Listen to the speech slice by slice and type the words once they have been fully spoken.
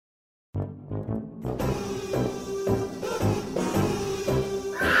Velkommen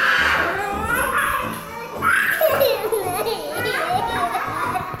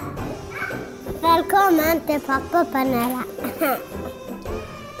til pappapanelet.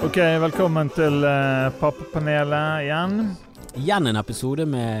 Ok, velkommen til pappapanelet igjen. Igjen en episode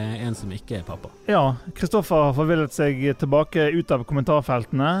med en som ikke er pappa. Ja, Kristoffer har forvillet seg tilbake ut av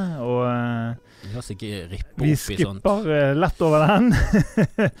kommentarfeltene, og vi skipper lett over den.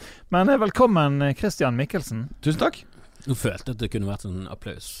 Men velkommen Christian Mikkelsen. Tusen takk. Nå følte jeg at det kunne vært sånn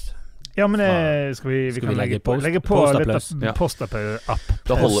applaus. Ja, men det skal vi kan legge på litt postapplaus.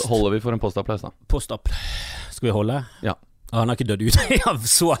 Da holder vi for en postapplaus da. Postapplaus. Skal vi holde? Ja. Han har ikke dødd ut av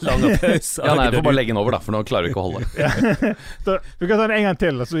så lang applaus. Ja, nei, jeg får bare legge den over da, for nå klarer vi ikke å holde. Ja. Så, vi kan ta den en gang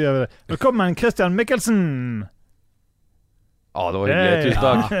til, og så gjør vi det. Velkommen Christian Mikkelsen. Ja, det var hyggelig. Tusen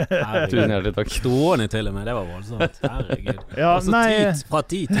takk. Ja, tusen hjertelig takk. Stående til og med, det var voldsomt. Herregud. Ja, altså fra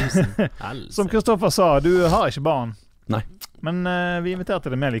 10 000. Som Kristoffer sa, du har ikke barn. Nei. Men vi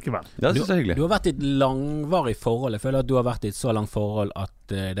inviterte deg med likevel. Det synes jeg er hyggelig. Du har vært i et langvarig forhold. Jeg føler at du har vært i et så langt forhold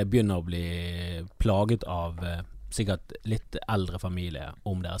at det begynner å bli plaget av sikkert litt eldre familie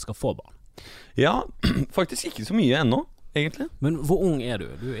om dere skal få barn. Ja, faktisk ikke så mye ennå, egentlig. Men hvor ung er du?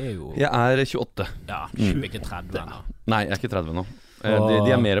 Du er jo... Jeg er 28. Ja, ikke 30 ennå. Nei, jeg er ikke 30 nå.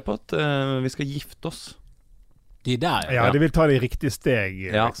 De er mer på at vi skal gifte oss. De der, ja. Ja, de vil ta det i riktig steg,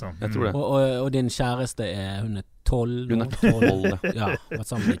 liksom. Ja, jeg tror det. Og din kjæreste hun er 12? Hun er 12. Ja, vært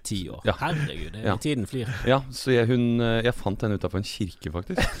sammen i 10 år. Ja. Herregud, tiden flyr. Ja, så jeg fant henne utenfor en kirke,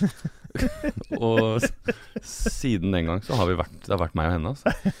 faktisk. Og siden den gang så har det har vært meg og henne, altså.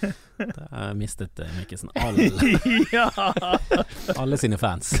 Da har jeg mistet Mikkelsen alle sine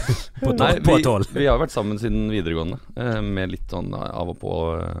fans på 12. Vi har vært sammen siden videregående, med litt sånn av og på,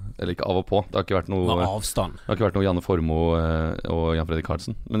 eller ikke av og på. Det har ikke vært noe avstand. Det har ikke vært noe Janne Formoe og Jan Fredrik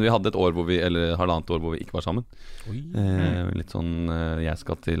Karlsen. Men vi hadde et år halvannet år hvor vi ikke var sammen. Litt sånn jeg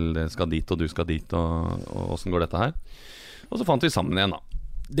skal dit og du skal dit, og hvordan går dette her? Og så fant vi sammen igjen da.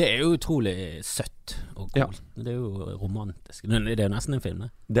 Det er jo utrolig søtt og cool. Ja. Det er jo romantisk. Det er jo nesten en film, det.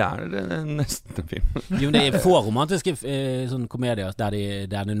 Det er nesten en film. Jo, men det er få romantiske sånn komedier der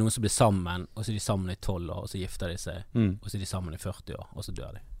det er noen som blir sammen, og så er de sammen i 12 år, og så gifter de seg, og så er de sammen i 40 år, og så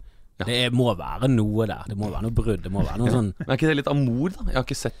dør de. Ja. Det må være noe der. Det må være noe brudd. Det må være noe sånn. Men er ikke det litt amor da? Jeg har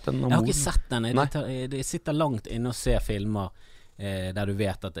ikke sett den amor. Jeg har ikke sett den. Det sitter langt inne å se filmer der du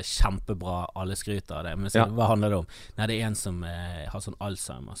vet at det er kjempebra, alle skryter av det. Men så, hva handler det om? Nei, det er en som har sånn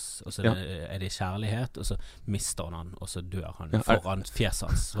Alzheimers, og så er det kjærlighet, og så mister han, og så dør han foran fjeset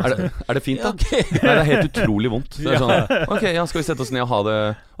hans. Er det fint da? Okay. Nei, det er helt utrolig vondt. Det er sånn, ok, skal vi sette oss ned og ha det.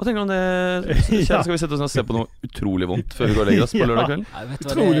 Hva tenker du om det? Skal vi sette oss ned og se på noe utrolig vondt før vi går og legger oss på lørdag kveld?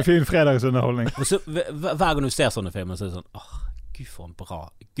 Utrolig fin fredagsunderholdning. Og så hver gang du ser sånne filmer, så er det sånn, Gud for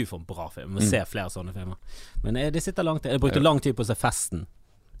en bra film. Vi ser flere sånne filmer. Men det sitter langt. Jeg brukte lang tid på å se Festen.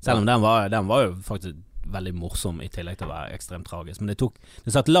 Selv om den var jo faktisk veldig morsom i tillegg til å være ekstremt tragisk. Men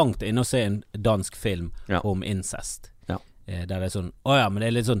det satt langt inne å se en dansk film om incest. Der det er sånn, men det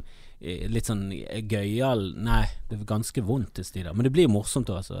er litt sånn gøyal. Nei, det er ganske vondt til stider. Men det blir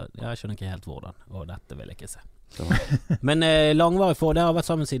morsomt også. Jeg skjønner ikke helt hvordan. Og dette vil jeg ikke se. Men langvarig for, det har vært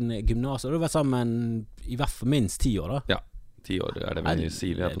sammen siden gymnas. Og det har vært sammen i hvert fall minst 10 år da. Ja. 10 år er det vi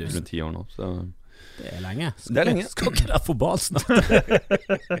sier. Jeg har tatt rundt 10 år nå, så det er lenge. Skal ikke der få bal snart.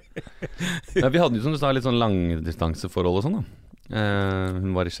 Vi hadde jo som du sa litt sånn langdistanseforhold og sånn da.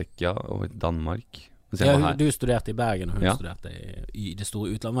 Hun var i Tsjekkia og i Danmark. Du studerte i Bergen, og hun studerte i det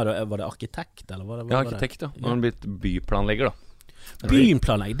store utlandet. Var det arkitekt? Eller var det, arkitekt, ja. Nå har hun blitt byplanlegger da.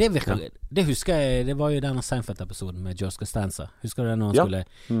 Byplanlegger, det husker jeg. Det var jo denne Seinfeld-episoden med Joe Costanza. Husker du det når han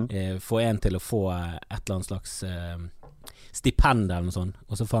skulle få en til å få et eller annet slags stipend eller noe sånt,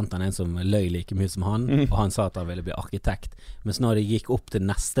 og så fant han en som løy like mye som han, og han sa at han ville bli arkitekt. Mens når de gikk opp til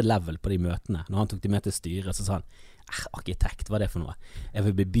neste level på de møtene, når han tok de med til styret, så sa han arkitekt, hva er det for noe? Jeg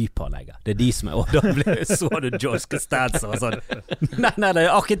vil bli byplanlegger. Det er de som og da så du George Costanza og sånn. Nei, det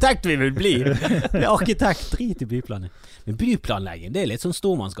er arkitekt vi vil bli. Det er arkitekt, drit i byplanlegging. Men byplanlegging, det er litt sånn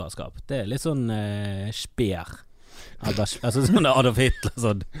stormannsgalskap. Det er litt sånn sper. Altså sånn Adolf Hitler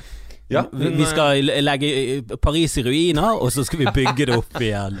sånn. Ja, vi skal legge Paris i ruiner, og så skal vi bygge det opp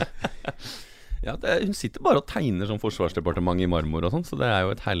igjen. Ja, hun sitter bare og tegner sånn forsvarsdepartement i marmor og sånn, så det er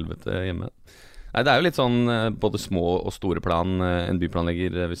jo et helvete hjemme. Nei, det er jo litt sånn både små og store plan. En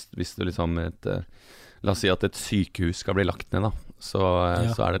byplanlegger, hvis du liksom la oss si at et sykehus skal bli lagt ned da, så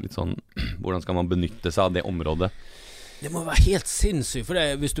er det litt sånn, hvordan skal man benytte seg av det området? Det må være helt sinnssykt, for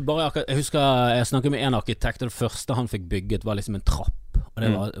hvis du bare, jeg husker jeg snakket med en arkitekt, og det første han fikk bygget var liksom en trapp, Og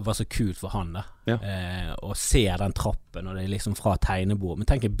det var så kult for han da å se den trappen, og det liksom fra tegnebord. Men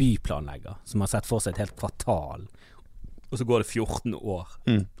tenk en byplanlegger som har sett for seg et helt kvartal, og så går det 14 år,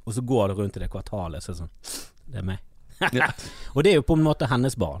 og så går det rundt i det kvartalet, så sånn, det meg. Og det jo på en måte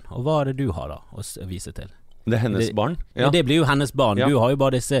hennes barn. Og hva det du har da å vise til? Det hennes barn? Ja. Det blir jo hennes barn. Du har jo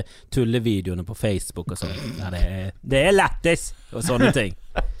bare disse tullevideoene på Facebook og sånn. Ja, det lættis og sånne ting.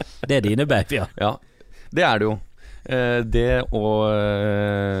 Det dine babyer. Ja, det det jo. Det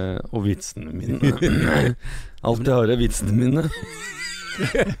og vitsene mine. Alt jeg har vitsene mine.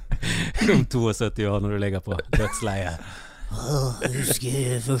 Om 72 år når du ligger på dødsleie. Jeg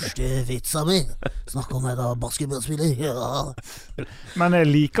husker første vitsa mi. Snakk om jeg da basketballspiller. Men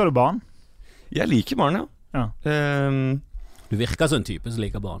liker du barn? Jeg liker barn, ja. Du virker som en type som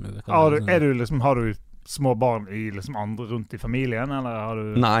liker barn. Har du små barn i liksom andre rundt i familien, eller har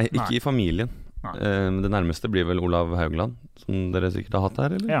du... Nei, ikke i familien. Det nærmeste blir vel Olav Haugland, som dere sikkert har hatt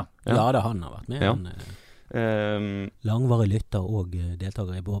her, eller? Ja, det han har vært med. Langvarig lytter og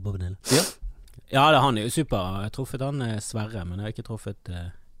deltaker i Bårbabanel. Ja, han jo super. Jeg har truffet han Sverre, men jeg har ikke truffet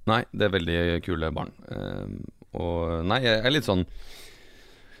Nei, det veldig kule barn. Og nei, jeg litt sånn,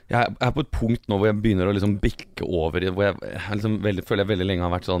 jeg på et punkt nå hvor jeg begynner å liksom bikke over, hvor jeg liksom føler jeg veldig lenge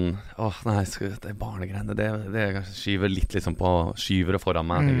har vært sånn, nei, det barnegreiene, det skyver litt liksom på, skyver det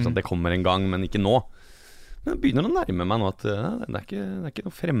foran meg, sånn, det kommer en gang, men ikke nå. Men jeg begynner å nærme meg nå at det er ikke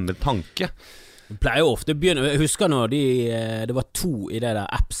noe fremmed tanke. Jeg pleier jo ofte å begynne. Jeg husker når det var 2 i det der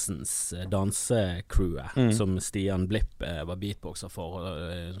Absens dansecrewet som Stian Blipp var beatboxer for,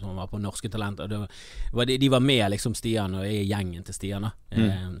 som var på Norske Talenter. De var med liksom Stian og i gjengen til Stian da.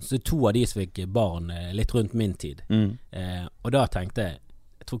 Så 2 av de som fikk barn litt rundt min tid. Og da tenkte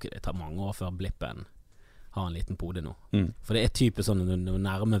jeg tror ikke det tar mange år før Blippen har en liten pode nå. For det typisk sånn når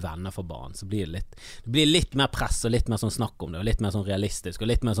nærme venner for barn, så blir det blir litt mer press og litt mer sånn snakk om det, og litt mer sånn realistisk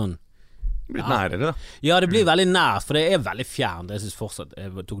og litt mer sånn blitt nærere da. Ja, det blir veldig nært, for det veldig fjernt. Jeg synes fortsatt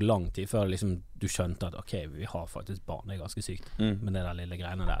det tok lang tid før liksom, du skjønte at ok, vi har faktisk barn, det ganske sykt. Men det der lille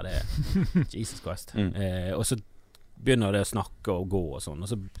greiene der, det Jesus Christ. Og så begynner det å snakke og gå og sånn, og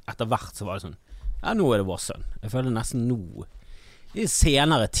så etter hvert så var det sånn, ja, nå det vår sønn. Jeg føler nesten nå i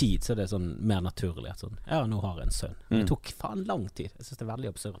senere tid så det sånn mer naturlig at sånn, ja, nå har jeg en sønn. Det tok faen lang tid. Jeg synes det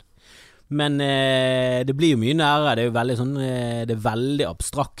veldig absurd. Men det blir jo mye nære. Det jo veldig sånn, det veldig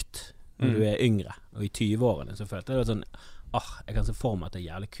abstrakt når du yngre, og i 20-årene så følte jeg det sånn, jeg kan se for meg at det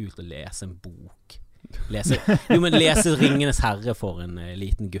jævlig kult å lese en bok. Lese Ringenes Herre for en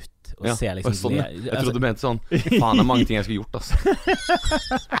liten gutt, og se liksom sånn, jeg trodde du mente sånn, faen det mange ting jeg skulle gjort, altså.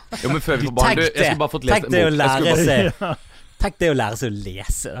 Jo, men før vi får barn, jeg skulle bare fått lest en bok. Tenk det å lære seg å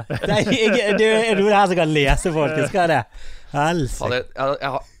lese da. Du det her som kan lese, folkens? Hva det? Helse.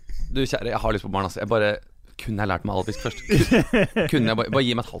 Du kjære, jeg har lyst på barn, altså. Jeg bare kunne jeg lært meg alvisk først. Kunne jeg bare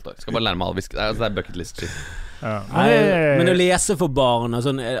gi meg et halvt år. Skal bare lære meg alvisk. Det bucket list shit. Men å lese for barn og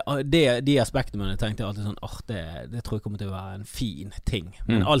sånn, de aspektene jeg tenkte alltid sånn, det tror jeg kommer til å være en fin ting.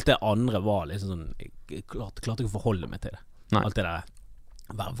 Men alt det andre var liksom sånn, jeg klarte ikke å forholde meg til det. Alt det der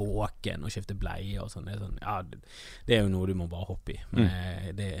være våken og skifte bleie og sånn, det jo noe du må bare hoppe i.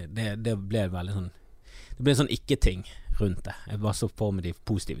 Men det ble veldig sånn, det ble en sånn ikke-ting rundt det. Jeg bare så på med de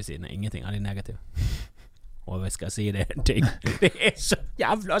positive sidene, ingenting av de negative. Og jeg skal si det en ting, det så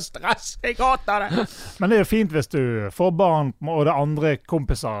jævla stress, jeg hater det. Men det jo fint hvis du får barn, og det andre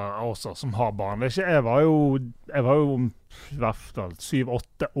kompiser også som har barn. Jeg var jo i hvert fall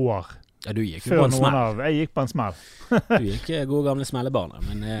 7-8 år Ja, du gikk jo på en smell. Jeg gikk på en smell. Du gikk gode gamle smellebarnet.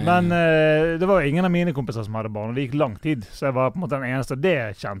 Men det var jo ingen av mine kompiser som hadde barn, og det gikk lang tid. Så jeg var på en måte den eneste. Det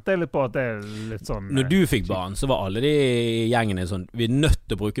kjente jeg litt på at det litt sånn... Når du fikk barn, så var alle de gjengene sånn, vi nødt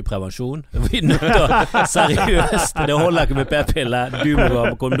til å bruke prevensjon. Vi nødt til å seriøst. Det holder ikke med p-pille. Du må gå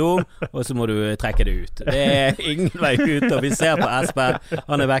på kondom, og så må du trekke det ut. Det ingen vei ut, og vi ser på Espen.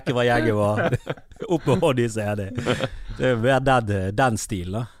 Han vekke fra gjengen vår. Opp med hånd i seg det. Det mer den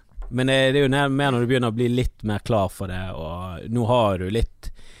stilen da. Men det jo mer når du begynner å bli litt mer klar for det, og nå har du litt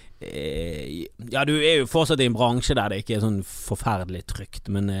ja, du jo fortsatt i en bransje der det ikke sånn forferdelig trygt,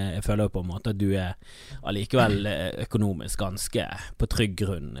 men jeg føler jo på en måte at du allikevel økonomisk ganske på trygg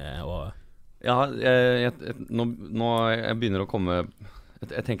grunn og... Ja, nå jeg begynner å komme,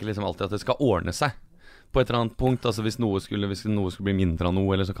 jeg tenker liksom alltid at det skal ordne seg på et eller annet punkt, altså hvis noe skulle bli mindre av noe,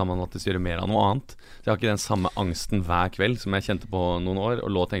 eller så kan man alltid gjøre mer av noe annet. Så jeg har ikke den samme angsten hver kveld som jeg kjente på noen år,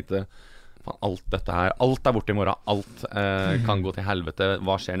 og lå og tenkte, faen, alt dette her, alt borte i morgen, alt kan gå til helvete,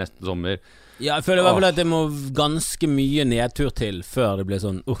 hva skjer neste sommer? Ja, jeg føler i hvert fall at det må ganske mye nedtur til før det blir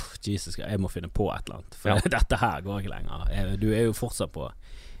sånn, Jesus, jeg må finne på et eller annet, for dette her går ikke lenger. Du jo fortsatt på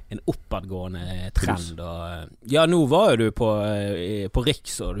en oppadgående trend. Og, ja, nå var jo du på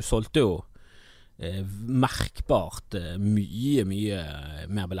Riks, og du solgte jo merkbart mye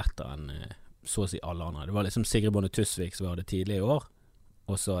mer billetter enn så å si alle andre. Det var liksom Sigrid Bonde Tusvik som var det tidlig i år,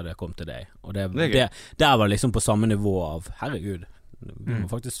 og så det kom til deg. Og der var det liksom på samme nivå av, herregud, vi må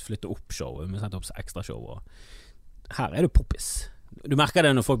faktisk flytte opp showet, vi må sette opp ekstra show, og her det poppis. Du merker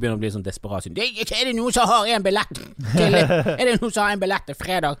det når folk begynner å bli sånn desperat. Er det noen som har en billett? Er det noen som har en billett til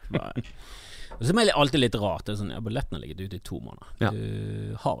fredag? Og så er det alltid litt rart. Det sånn, billetten har ligget ute i 2 måneder. Ja.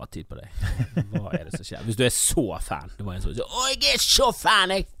 Du har hatt tid på deg. Hva det som skjer? Hvis du så fan. Det var en som sa, jeg så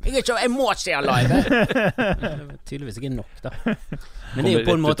fan, jeg må se han live. Det var tydeligvis ikke nok, da. Men det jo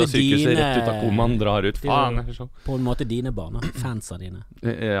på en måte dine... Rett ut av komaen, drar ut, faen. På en måte dine barn, fansa dine.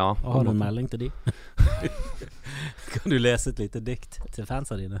 Ja. Og har du en melding til de? Kan du lese et lite dikt til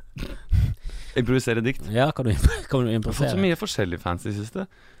fansa dine? Improvisere dikt? Ja, kan du improvisere? Jeg har fått så mye forskjellige fans i siste.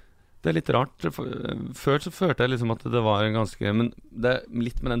 Det litt rart. Før så følte jeg liksom at det var en ganske... Men det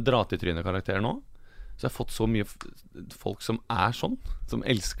litt med den dra-til-trynet-karakteren nå. Så jeg har fått så mye folk som sånn, som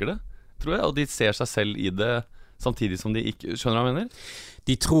elsker det, tror jeg. Og de ser seg selv i det, samtidig som de ikke... Skjønner du hva jeg mener?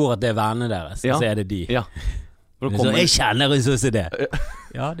 De tror at det vennene deres, så det de. Ja. Så jeg kjenner en sånn som det.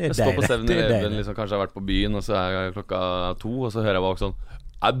 Ja, det jeg står på 7-Eleven, liksom, kanskje jeg har vært på byen, og så klokka 2, og så hører jeg bak sånn,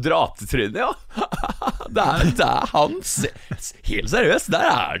 dra-til-trynet, ja. Det han. Helt seriøst,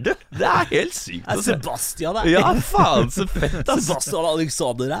 der det. Det helt sykt. Sebastian, det. Ja, faen, så fett, ass. Sebastian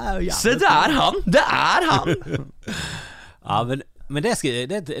Alexander, det se, det han. Det han. Ja, men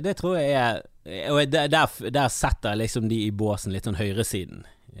det tror jeg og der setter liksom de i båsen litt sånn høyresiden.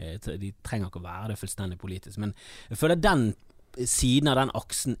 De trenger ikke å være det fullstendig politisk, men jeg føler den siden av den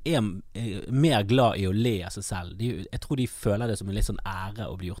aksen mer glad i å le av seg selv. Jeg tror de føler det som en litt sånn ære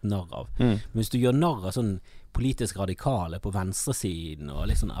å bli gjort narr av. Men hvis du gjør narr av sånn politisk radikale på venstresiden og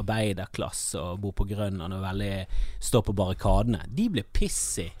litt sånn arbeiderklasse og bor på Grønland og veldig står på barrikadene, de blir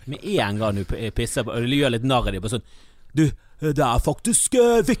pissig med en gang du pisser på, og du gjør litt narr av dem på sånn, du, det faktisk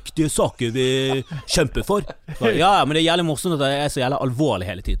viktige saker vi kjemper for. Så, ja, men det er jævlig morsomt at det så jævlig alvorlig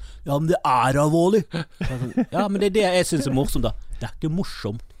hele tiden. Ja, men det alvorlig. Ja, men det det jeg synes morsomt da. Det ikke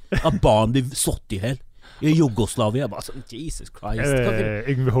morsomt at barn blir slått i hel i Jugoslavia. Bare sånn, Jesus Christ.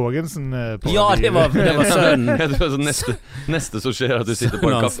 Yngve Hågensen på ja, det var sønnen. Det var sånn neste som skjer at du sitter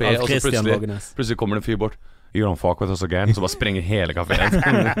på en kafé, og så plutselig kommer det en fyr bort. You don't fuck with us again. Så bare sprenger hele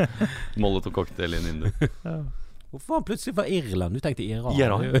kaféen. Molotov cocktail inn i det. Hvorfor var han plutselig fra Irland? Du tenkte Iran.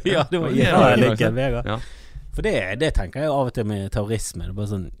 Ja, det var Iran. Ja. For det tenker jeg av og til med terrorisme. Det bare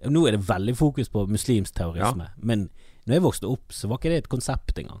sånn, nå det veldig fokus på muslimsk terrorisme, men når jeg vokste opp, så var ikke det et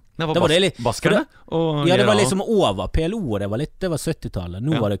konsept engang. Det var baskerne? Ja, det var liksom over PLO, og det var 70-tallet.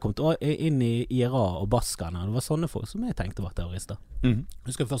 Nå var det kommet inn i IRA og baskerne. Det var sånne folk som jeg tenkte var terrorister. Jeg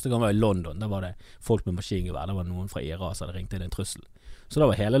husker første gang jeg var i London. Der var det folk med maskingevær. Det var noen fra IRA som hadde ringt inn en trussel. Så da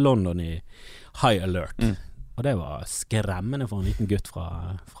var hele London i high alert. Og det var skremmende for en liten gutt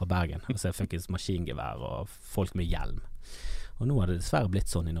fra Bergen. Altså jeg fikk et maskingevær og folk med hjelm. Og nå har det dessverre blitt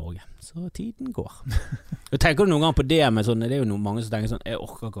sånn i Norge. Så tiden går. Og tenker du noen gang på det med sånn, det jo mange som tenker sånn, jeg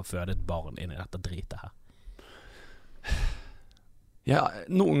orker ikke å føde et barn inn i dette dritet her. Ja,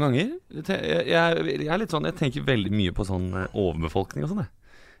 noen ganger. Jeg litt sånn, jeg tenker veldig mye på sånn overbefolkning og sånn.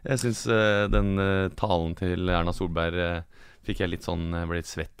 Jeg synes den talen til Erna Solberg fikk jeg litt sånn, ble litt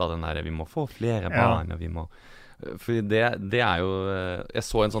svett av den der, vi må få flere barn, og vi må... For det jo... Jeg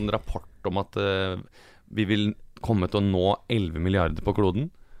så en sånn rapport om at vi vil komme til å nå 11 milliarder på kloden,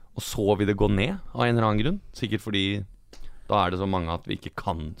 og så vil det gå ned av en eller annen grunn. Sikkert fordi da det så mange at vi ikke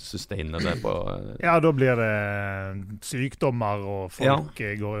kan sustaine det på... Ja, da blir det sykdommer, og folk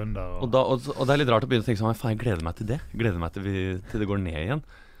går under. Og det litt rart å begynne å tenke sånn, faen, jeg gleder meg til det. Jeg gleder meg til det går ned igjen.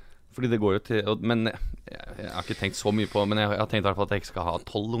 Fordi det går jo til men jeg har ikke tenkt så mye på, men jeg har tenkt i hvert fall at jeg ikke skal ha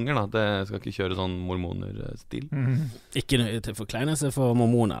 12 unger da. Det skal ikke kjøre sånn mormoner-stil. Ikke til forkleinelse for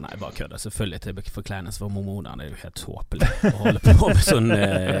mormoner. Nei, bare kødder. Selvfølgelig til forkleinelse for mormoner. Det jo helt tåpelig å holde på med sånn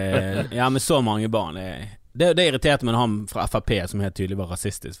ja, med så mange barn. Det irriterte meg han fra FRP som helt tydelig var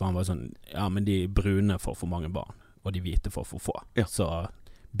rasistisk, for han var sånn, ja, men de brune får for mange barn, og de hvite får for få. Så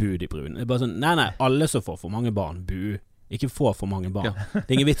bu de brune. Det bare sånn, nei, alle som får for mange barn, bu. Ikke få for mange barn.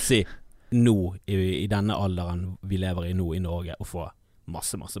 Det ingen vits i nå, i denne alderen vi lever i nå i Norge, å få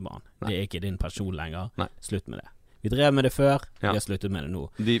masse barn. Det ikke din person lenger. Slutt med det. Vi drev med det før, vi har sluttet med det nå.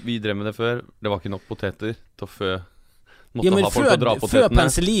 Vi drev med det før, det var ikke nok poteter til å fø. Ja, men før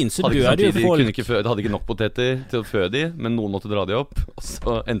penicillin så døde jo folk. Det hadde ikke nok poteter til å fø de, men noen måtte dra de opp, og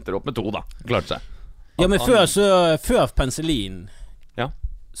så endte det opp med 2 da. Klarte seg. Ja, men før penicillin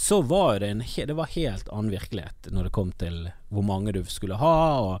så var det var helt annen virkelighet når det kom til hvor mange du skulle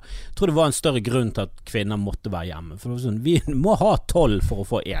ha, og jeg tror det var en større grunn til at kvinner måtte være hjemme, for det var sånn, vi må ha 12 for å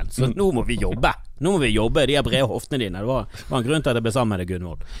få 1, så nå må vi jobbe, de her brede hoftene dine, det var en grunn til at jeg ble sammen med deg,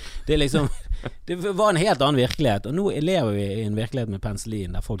 Gunvald. Det liksom, det var en helt annen virkelighet, og nå lever vi i en virkelighet med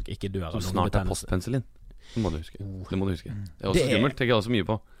penicillin der folk ikke dør av lungebetennelse. Snart postpenicillin, det må du huske. Det er også skummelt, tenker jeg også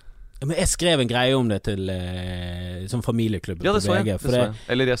mye på. Men jeg skrev en greie om det til som familieklubb. Ja, det så jeg.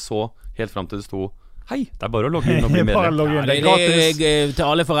 Eller jeg så helt frem til det sto hei, det er bare å logge inn og bli medlem. Det er gratis. Til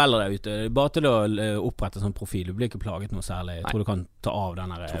alle foreldre der ute, bare til å opprette sånn profil. Du blir ikke plaget noe særlig. Jeg tror du kan ta av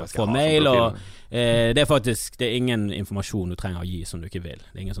den her fra mail, og det er ingen informasjon du trenger å gi som du ikke vil.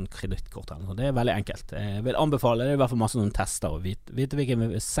 Det er ingen sånn kredittkort eller noe. Det er veldig enkelt. Jeg vil anbefale, det er i hvert fall masse sånne tester, og vite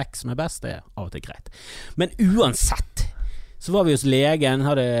hvilken sex som er best, det er av og til greit. Men uansett så var vi hos legen,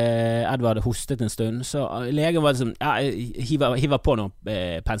 Edvard hostet en stund, så legen var liksom, hiver på noe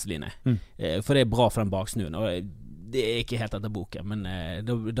penicillin, for det er bra for den baksnuen, og det er ikke helt etter boken, men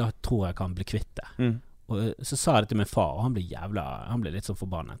da tror jeg kan bli kvitt det. Og så sa jeg det til min far, og han ble litt så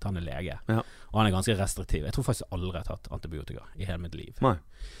forbannet, han er lege, og han er ganske restriktiv. Jeg tror faktisk aldri jeg har tatt antibiotika i hele mitt liv. Nei.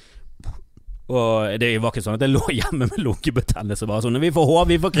 Og det var ikke sånn at jeg lå hjemme med lungebetennelse bare sånn, vi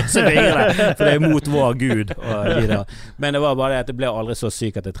får krysse fingrene for det er mot vår Gud men det var bare det at jeg ble aldri så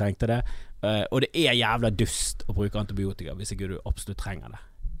syk at jeg trengte det, og det er jævla dust å bruke antibiotika hvis ikke du absolutt trenger det,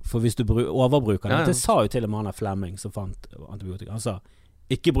 for hvis du overbruker det, det sa jo til og med han Flemming som fant antibiotika, han sa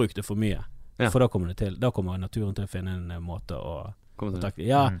ikke bruk det for mye, for da kommer naturen til å finne en måte å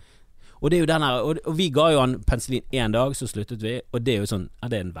og det er jo denne, og vi ga jo han penicillin 1 dag, så sluttet vi, og det er jo sånn,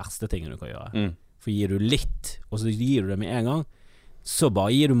 det er den verste tingen du kan gjøre. For gir du litt, og så gir du det med en gang, så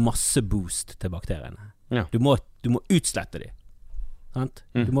bare gir du masse boost til bakteriene. Du må utslette de. Sant?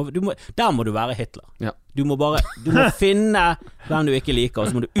 Der må du være Hitler. Du må finne hvem du ikke liker,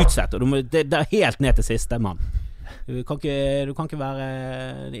 og så må du utsette, og det er helt ned til siste mann. Du kan ikke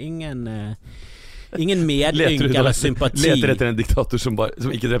være ingen medynk eller sympati. Leter etter en diktator som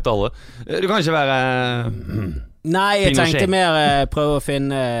ikke drepte alle. Du kan ikke være Nei, jeg tenkte mer prøve å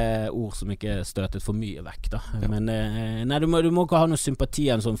finne ord som ikke støtet for mye vekk da. Men nei, du må ikke ha noe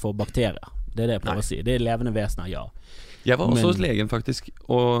sympati sånn for bakterier. Det er det jeg prøver å si. Det er levende vesener, Jeg var også hos legen faktisk,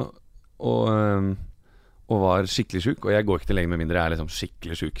 og var skikkelig syk, og jeg går ikke til legen med mindre jeg er liksom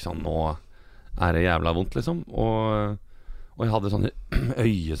skikkelig syk, sånn, nå er det jævla vondt liksom, og jeg hadde sånne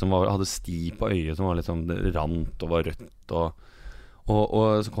øye som hadde sti på øyet som var litt sånn rant og var rødt, og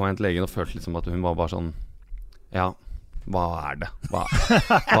så kom jeg til legen og følte liksom at hun var bare sånn, hva er det? Hva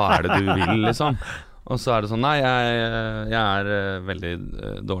er det du vil liksom? Og så er det sånn, nei, jeg er veldig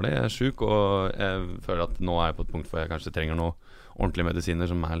dårlig, jeg er syk, og jeg føler at nå er jeg på et punkt hvor jeg kanskje trenger noe ordentlige medisiner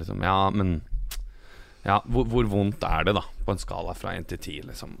som er liksom, hvor vondt er det da? På en skala fra 1 til 10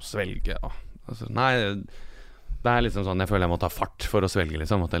 liksom, svelge, altså, nei, det er liksom sånn, jeg føler jeg må ta fart for å svelge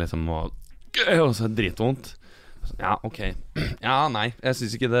liksom, at jeg liksom må, og så er det dritvondt. Ok, nei, jeg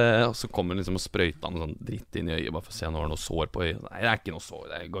synes ikke det, og så kommer liksom og sprøyta noe sånn dritt inn i øyet, bare for å se om det var noe sår på øyet. Nei, det er ikke noe sår,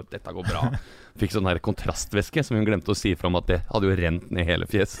 dette går bra. Fikk sånn her kontrastvæske, som hun glemte å si fra om at det hadde jo rent ned hele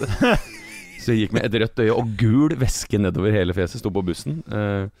fjeset. Så jeg gikk med et rødt øye og gul væske nedover hele fjeset, stod på bussen,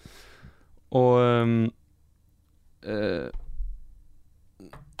 det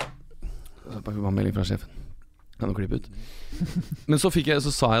var melding fra sjefen. Kan du klippe ut? Men så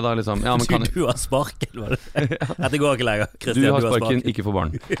sa jeg da liksom du har sparken, var det? Dette går ikke lenger, Christian. Du har sparken, ikke for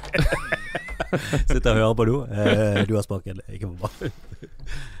barn. Sitter og hører på nå. Du har sparken, ikke for barn.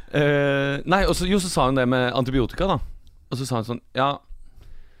 Nei, og så sa hun det med antibiotika da. Og så sa hun sånn,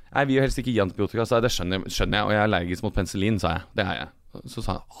 jeg vil jo helst ikke gi antibiotika, sa jeg, det skjønner jeg, og jeg er allergisk mot penicillin, sa jeg. Det er jeg. Så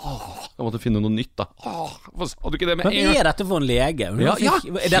sa jeg, jeg måtte finne noe nytt da. Hvorfor sa du ikke det med en gang? Men er dette for en lege?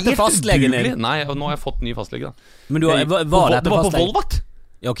 Er dette fastlegen din? Nei, og nå har jeg fått ny fastlege da. Men var dette fastlegen? Det var på Volvat.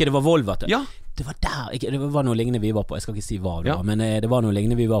 Ja, ok, det var Volvat. Ja. Det var der, det var noe lignende vi var på. Jeg skal ikke si hva det var, men det var noe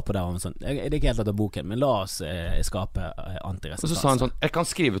lignende vi var på der sånn, det er ikke helt etter boken, men la oss skape antiresistans. Og så sa han sånn, jeg kan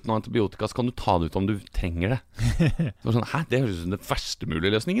skrive ut noe antibiotika, så kan du ta det ut om du trenger det. Det var sånn, det høres ut som den verste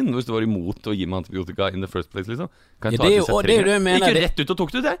mulige løsningen, hvis du var imot å gi meg antibiotika in the first place liksom. Kan jeg ta det hvis jeg trenger det? Ikke rett ut og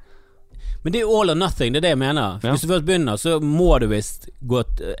tok du det. Men det er all or nothing, det er det jeg mener. Hvis du først begynner, så må du visst gå,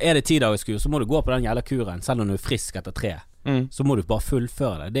 er det 10 dagers kur, så må du gå på den jævla kuren, selv om du er frisk etter 3. Så må du bare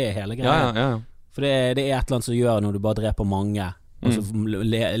fullføre det. Det er hele greia. For det er et eller annet som gjør når du bare dreper mange, og så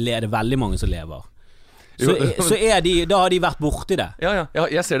er det veldig mange som lever. Så da har de vært borti det. Ja,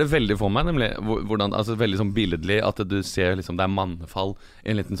 jeg ser det veldig for meg, nemlig hvordan, altså veldig sånn billedlig at du ser liksom, det mannefall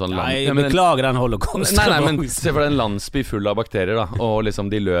i en liten sånn land. Nei, jeg beklager den holocaust. Nei, men se for deg en landsby full av bakterier da, og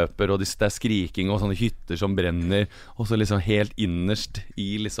liksom de løper, og det er skriking og sånne hytter som brenner, og så liksom helt innerst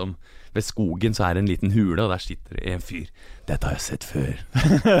i liksom ved skogen så det en liten hule, og der sitter det en fyr. Dette har jeg sett før.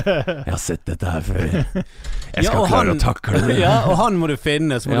 Jeg har sett dette her før. Jeg skal klare å takle det. Ja, og han må du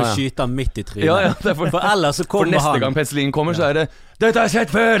finne, så må du skyte han midt i trynet. Ja, for ellers så kommer han. For neste gang penicillin kommer, så det dette har jeg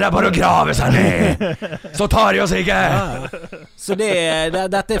sett før, det bare å grave seg ned. Så tar de oss ikke. Så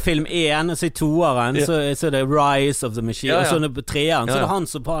dette film 1, så i 2-eren, så det Rise of the Machine, og så på 3-eren, så det han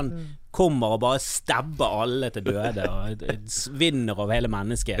som kommer og bare stabber alle til døde og vinner over hele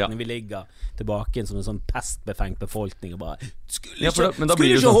menneskeheten. Vi ligger tilbake som en sånn pestbefengt befolkning og bare skulle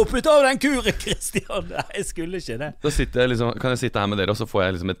ikke hoppe ut av den kuren, Christian. Nei, jeg skulle ikke det. Da kan jeg sitte her med dere, og så får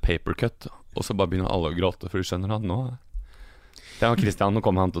jeg liksom et papercut, og så bare begynner alle å gråte, for du skjønner at nå det var Christian, nå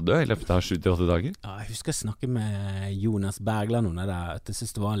kommer han til å dø i løpet av 7-8 dager. Ja, jeg husker jeg snakket med Jonas Bergland om det der, at jeg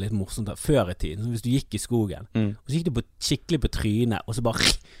synes det var litt morsomt da, før i tiden, hvis du gikk i skogen, og så gikk du skikkelig på trynet, og så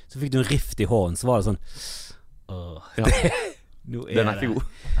fikk du en rift i hånden, så var det sånn den ikke god.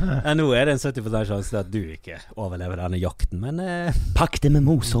 Ja, nå det en 70% sjanse til at du ikke overlever denne jakten, men pakk det med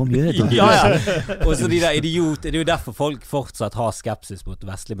mos og mjød. Ja. Og så de der det er jo derfor folk fortsatt har skepsis mot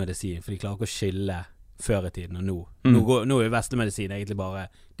vestlig medisin, for de klarer ikke å skille før i tiden og nå. Nå jo vestlig medisin egentlig bare,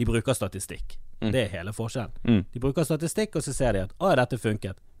 de bruker statistikk. Det hele forskjellen. De bruker statistikk, og så ser de at dette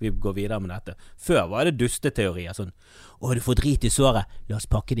funket, vi går videre med dette. Før var det dusteteorier, sånn du får drit i såret, la oss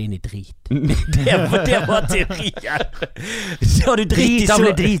pakke det inn i drit. Det var teorien. Så har du drit i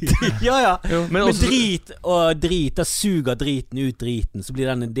såret. Ja. Men drit og drit, da suger driten ut driten, så blir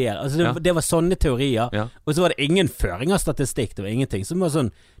den en del. Altså det var sånne teorier, og så var det ingen føring av statistikk, det var ingenting. Så det var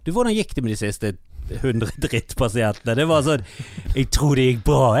sånn, hvordan gikk det med de siste 100 drittpasientene? Det var sånn, jeg tror det gikk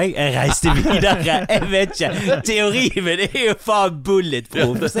bra, jeg reiste videre, jeg vet ikke, teorien min jo faen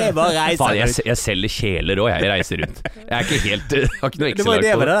bulletproof, så jeg bare reiser faen, jeg selger kjeler også, jeg reiser rundt. Jeg ikke helt, jeg har ikke noe Excel-ark på det. Det var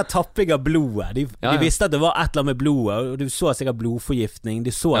det med den der tapping av blodet. De visste at det var et eller annet med blodet, og du så sikkert blodforgiftning,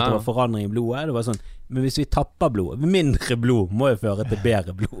 de så at det var forandring i blodet, det var sånn, men hvis vi tapper blod, mindre blod må jo føre til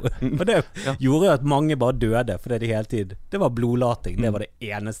bedre blod. Og det gjorde jo at mange bare døde, fordi de hele tid, det var blodlating, det var det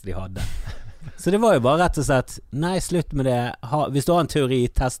eneste de hadde. Så det var jo bare rett og slett, nei, slutt med det. Hvis du har en teori,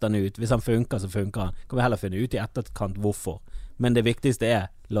 test den ut. Hvis han funker, så funker han. Kan vi heller finne ut i etterkant hvorfor. Men det viktigste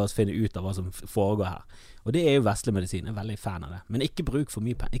la oss finne ut av hva som foregår her. Og det jo vestlig medisin, jeg veldig fan av det. Men ikke bruk for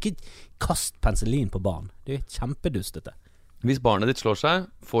mye ikke kast penicillin på barn. Det jo kjempedustete. Hvis barnet ditt slår seg,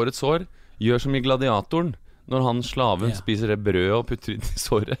 får et sår, gjør som i Gladiatoren, når han slaven spiser det brødet og putter inn i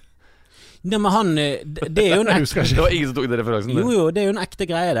såret. Nei, men han, det jo en ekte Det var ingen som tok den referansen. Jo, det jo en ekte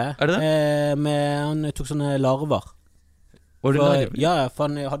greie det. Det det? Han tok sånne larver. Ja, for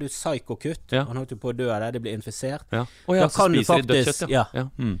han hadde jo psykokutt. Han holdt jo på å dø der, det ble infisert. Da kan du faktisk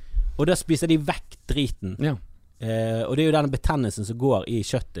og da spiser de vekk driten. Og det jo den betennelsen som går i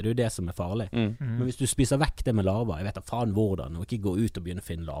kjøttet, det jo det som farlig. Men hvis du spiser vekk det med larver, jeg vet da faen hvordan, og ikke gå ut og begynne å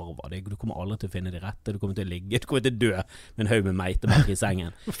finne larver, du kommer aldri til å finne de rette, du kommer til å ligge, du kommer til å dø med en haug med meitemark i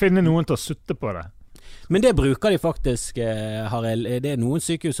sengen. Finne noen til å sutte på det. Men det bruker de faktisk, det noen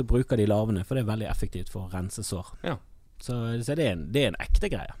sykehus som bruker de larvene, for det veldig effektivt for å rense sår. Så det en ekte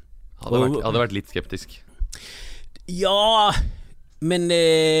greie. Hadde vært litt skeptisk. Ja, men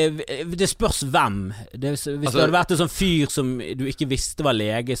det spørs hvem. Hvis det hadde vært en sånn fyr som du ikke visste var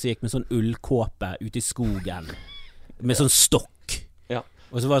lege, som gikk med sånn ullkåpe ute i skogen med sånn stokk,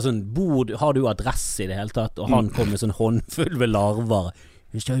 og så var det sånn, har du adresse i det hele tatt, og han kom med sånn håndfull med larver.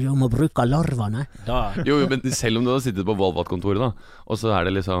 Hvis du må bruke larvene jo, men selv om du hadde sittet på Volvat-kontoret da, og så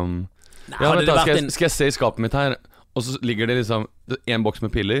det liksom skal jeg se i skapet mitt her, og så ligger det liksom en boks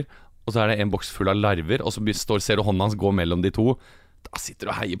med piller, og så det en boks full av larver, og så ser du hånden hans gå mellom de to. Da sitter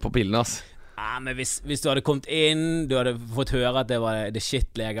du og heier på pillene, ass. Ja, men hvis du hadde kommet inn, du hadde fått høre at det var det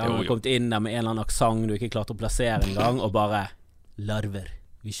shit-lege, han hadde kommet inn der med en eller annen aksang du ikke klarte å plassere en gang, og bare larver,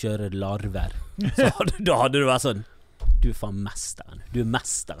 vi kjører larver. Så da hadde du vært sånn, du faen mesteren,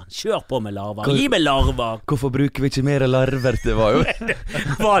 kjør på med larver, gi meg larver. Hvorfor bruker vi ikke mer larver? Det var jo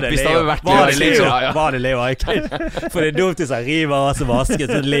Var det Leo Eiken? For det dumt hvis han river av seg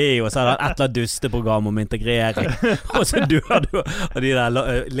vasket, så Leo, så hadde han et eller annet dusteprogram om integrering, og så dør du av de der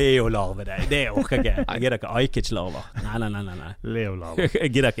Leo-larver. Det orker ikke. Jeg gidder ikke Eikic-larver. Nei. Leo-larver.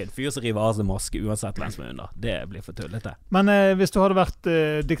 Jeg gidder ikke en fyr som river av seg maske uansett hvem som under. Det blir for tullete. Men hvis du hadde vært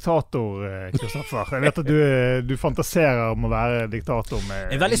diktator, Kristoffer, jeg vet at du fantaserer om å være diktator med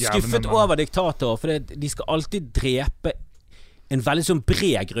jeg veldig skuffet over diktatorer, for de skal alltid drepe en veldig sånn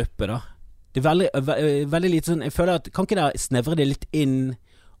bred gruppe da. Det veldig lite sånn, jeg føler at, kan ikke det snevre det litt inn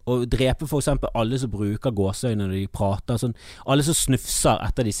og drepe for eksempel alle som bruker gåseøyne når de prater, sånn, alle som snufser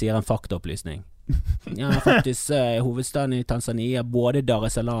etter de sier en faktaopplysning. Ja, faktisk hovedstaden i Tanzania, både Dar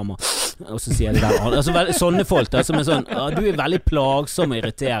es Salaam og så sier de der, altså sånne folk da, som sånn, du veldig plagsom og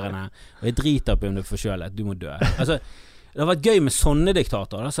irriterende, og jeg driter på om du er forkjølet, du må dø. Altså, det har vært gøy med sånne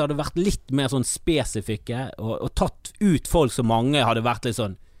diktatorer, så hadde det vært litt mer sånn spesifikke, og tatt ut folk som mange hadde vært litt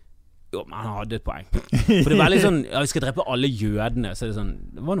sånn, jo, men han hadde et poeng. For det er veldig sånn, ja, vi skal drepe alle jødene, så er det sånn,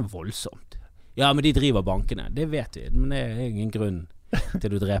 det var noe voldsomt. Ja, men de driver bankene, det vet vi, men det er ingen grunn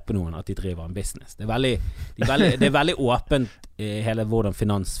til å drepe noen at de driver en business. Det er veldig åpent hele hvordan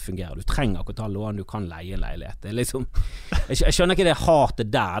finans fungerer. Du trenger ikke å ta lån, du kan leie en leilighet. Det er liksom, jeg skjønner ikke det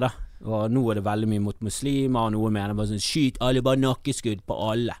hatet der da. Og nå er det veldig mye mot muslimer, og noen mener bare sånn, skyt alle, bare nakkeskudd på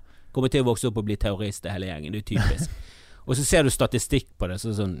alle. Kommer til å vokse opp og bli terrorister hele gjengen, det er typisk. Og så ser du statistikk på det,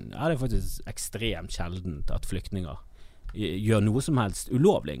 så sånn, ja, det er faktisk ekstremt sjeldent at flyktninger gjør noe som helst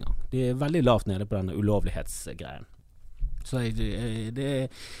ulovlig engang. De er veldig lavt nede på denne ulovlighetsgreien. Så det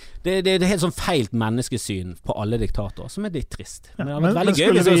er helt sånn feilt menneskesyn på alle diktatorer, som er litt trist. Men det har vært veldig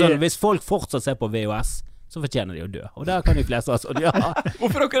gøy sånn, hvis folk fortsatt ser på VHS, så fortjener de å dø. Og der kan de fleste altså, ja.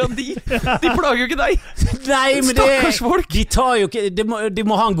 Hvorfor akkurat de? De plager jo ikke deg. Nei, men stakkars folk. De tar jo ikke, de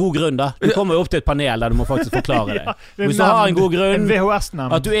må ha en god grunn da. Du kommer jo opp til et panel der du må faktisk forklare det. Hvis du har en god grunn,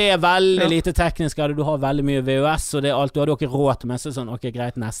 at du er veldig lite teknisk, du har veldig mye VHS, og det er alt, du har ikke råd til, men så sånn, ok,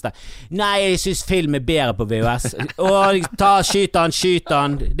 greit, neste. Nei, jeg synes film er bedre på VHS. Skyt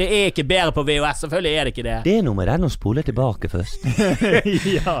han. Det er ikke bedre på VHS, selvfølgelig er det ikke det. Det er noe med den å spole tilbake først.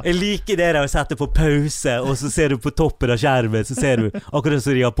 Ja. Jeg liker det der å sette på pause, og så ser du på toppen av skjermen, så ser du akkurat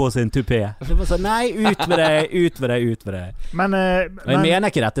som de har på seg en tupé. Det var sånn, nei, ut med det. Men jeg mener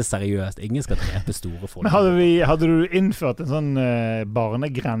ikke dette seriøst. Ingen skal drepe store folk. Men hadde du innført en sånn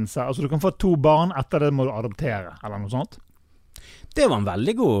barnegrense? Altså du kan få 2 barn, etter det må du adoptere, eller noe sånt? Det var en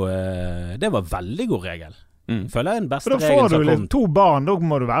veldig god regel. Føler jeg den beste regelen som kom. For da får du 2 barn, da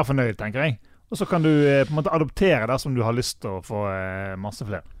må du være fornøyd, tenker jeg. Og så kan du på en måte adoptere dersom du har lyst til å få masse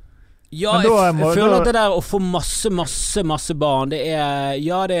flere. Ja, jeg føler at det der å få masse barn, det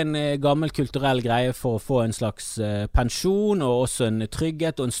er en gammel kulturell greie for å få en slags pensjon, og også en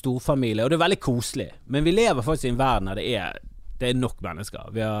trygghet og en storfamilie, og det er veldig koselig. Men vi lever faktisk i en verden der det er nok mennesker.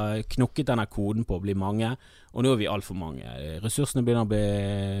 Vi har knukket denne koden på å bli mange, og nå er vi alt for mange. Ressursene begynner å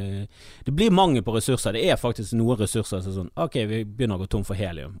bli... Det blir mange på ressurser. Det er faktisk noen ressurser som sånn, ok, vi begynner å gå tom for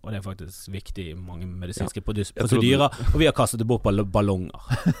helium, og det er faktisk viktig i mange medisinske prosedyrer, og vi har kastet det bort på ballonger.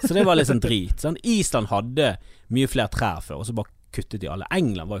 Så det var litt sånn drit. Sånn, Island hadde mye flere trær før, og så bare kuttet de alle.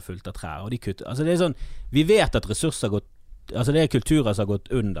 England var jo fullt av trær, og de kuttet... Altså det er sånn, vi vet at ressurser har gått... Altså det er kulturer som har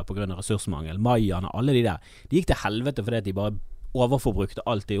gått under på grunn av ressursmangel. Mayaene, alle de der. De gikk til helvete fordi de bare overforbrukte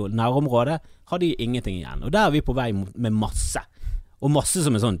alt i nærområdet, hadde de ingenting igjen. Og der er vi på vei med masse. Og masse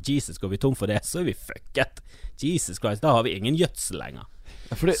som er sånn, Jesus, går vi tom for det, så er vi fucket. Jesus Christ, da har vi ingen gjødsel lenger.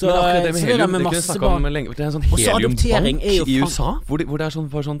 Ja, det med masse barn. Det er en sånn heliumbank i USA, hvor det er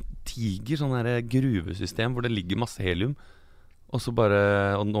sånn tiger, sånn der gruvesystem, hvor det ligger masse helium. Og så bare,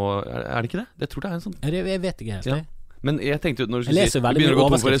 og nå, er det ikke det? Jeg tror det er en sånn... Jeg vet ikke helt, Men jeg tenkte ut når du sier, vi begynner å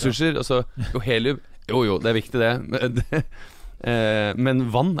gå tom for ressurser, og så, helium, jo, det er viktig det, men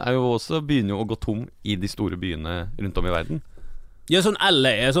vann er jo også, begynner jo å gå tom i de store byene rundt om i verden. Ja, sånn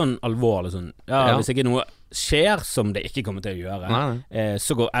LA er sånn alvorlig sånn, hvis ikke noe skjer som det ikke kommer til å gjøre,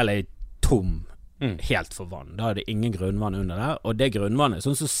 så går LA tom helt for vann. Da er det ingen grunnvann under der, og det grunnvannet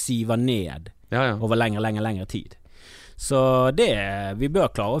sånn som siver ned over lengre tid. Så vi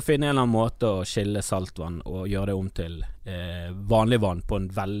bør klare å finne en eller annen måte å skille saltvann og gjøre det om til vanlig vann på en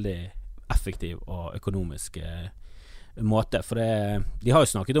veldig effektiv og økonomisk måte. For de har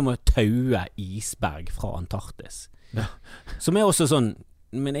jo snakket om å taue isberg fra Antarktis. Som er også sånn,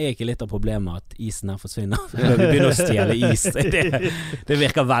 men er ikke litt av problemet at isen her forsvinner? Vi begynner å stjele is. Det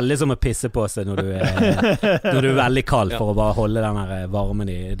virker veldig som å pisse på seg når du er veldig kald for å bare holde den her varmen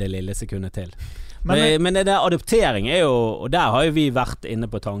i det lille sekundet til. Men det der adoptering er jo, og der har jo vi vært inne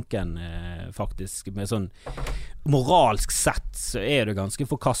på tanken faktisk, med sånn moralsk sett så er det ganske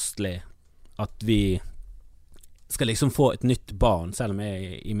forkastelig at vi skal liksom få et nytt barn, selv om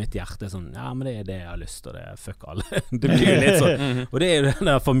jeg i mitt hjerte er sånn, ja, men det er det jeg har lyst til, det er fuck alle. Det blir jo litt sånn, og det er jo den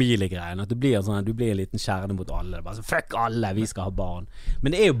der familiegreien, at det blir sånn, du blir en liten kjerne mot alle, det er bare sånn, fuck alle, vi skal ha barn.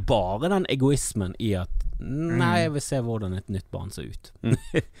 Men det er jo bare den egoismen i at, nei, jeg vil se hvordan et nytt barn ser ut.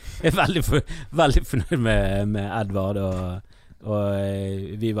 Jeg er veldig fornøyd med Edvard,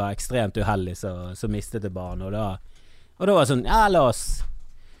 og vi var ekstremt uheldige, så mistet det barn, og da var det sånn, ja, la oss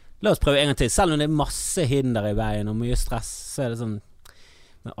prøve en gang til. Selv om det er masse hinder i veien og mye stress, så er det sånn,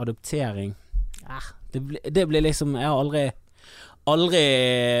 Men adoptering, det blir liksom, jeg har aldri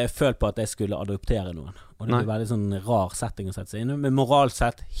følt på at jeg skulle adoptere noen. Og det blir veldig sånn rar setting å sette seg inn. Men moralt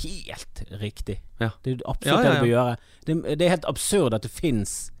sett, helt riktig. Ja. Det er absolutt det du bør gjøre. Det er helt absurd at det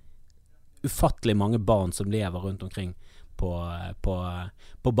finnes ufattelig mange barn som lever rundt omkring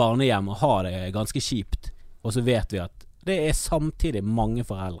på barnehjem og har det ganske kjipt. Og så vet vi at det er samtidig mange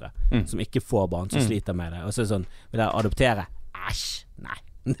foreldre som ikke får barn, som sliter med det. Og så er det sånn, vil jeg adoptere? Æsj, nei.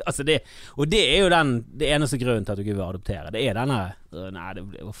 Altså og det er jo det eneste grunnen til at du ikke vil adoptere. Det er denne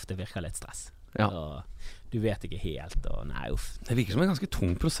det virker litt stress. Og du vet ikke helt Det virker som en ganske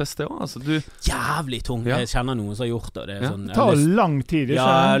tung prosess det også Jævlig tung. Jeg kjenner noen som har gjort det, sånn, det tar lang tid. Jeg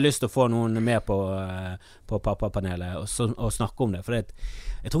har lyst til å få noen med på pappapanelet og snakke om det. For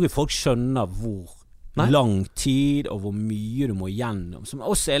jeg tror ikke folk skjønner hvor lang tid og hvor mye du må gjennom. Som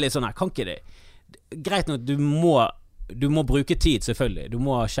også er litt sånn kan ikke det greit nok, du må bruke tid, selvfølgelig. Du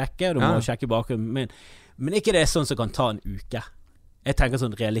må sjekke, sjekke bakgrunnen, men ikke det sånn som kan ta en uke. Jeg tenker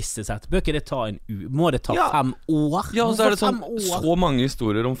sånn realistisk sett. Bør ikke det ta en uke? Må det ta 5 år? Ja, og så er det så mange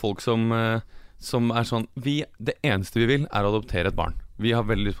historier om folk som er sånn det eneste vi vil er å adoptere et barn. Vi har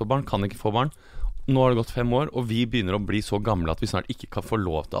veldig lyst på barn, kan ikke få barn. Nå har det gått 5 år, og vi begynner å bli så gamle at vi snart ikke kan få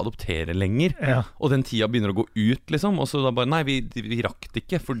lov til å adoptere lenger. Og den tida begynner å gå ut, liksom. Og så da bare, nei, vi rakk det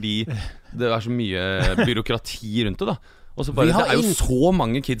ikke, fordi det er så mye byråkrati rundt det, da. Og så bare, det er jo så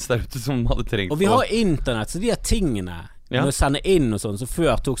mange kids der ute som hadde trengt. Og vi har internett, så de her tingene må sende inn og sånn. Så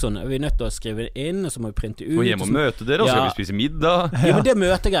før tok sånn, vi er nødt til å skrive det inn, og så må vi printe ut. Og hjem og møte dere, og så skal vi spise middag. Ja, men det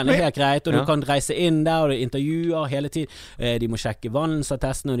møtegreiene er helt greit. Og du kan reise inn der, og du intervjuer hele tiden. De må sjekke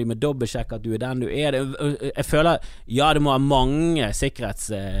vandelsattesten, og de må dobbeltsjekke at du er den du er. Jeg føler, det må ha mange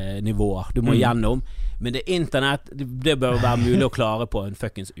sikkerhetsnivåer du må gjennom. Men det internett, det bør være mulig å klare på en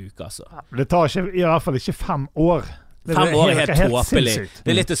fuckings uke, altså. Det tar ikke, i hvert fall ikke 5 år. 5 år er helt tåpelig. Det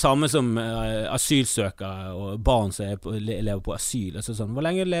er litt det samme som asylsøkere og barn som lever på asyl. Altså sånn, hvor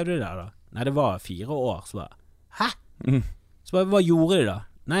lenge levde de der da? Nei, det var 4 år. Så bare, hæ? Så bare, hva gjorde de da?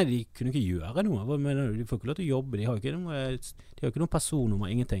 Nei, de kunne ikke gjøre noe. Hva mener du? De får ikke lov til å jobbe. De har ikke noen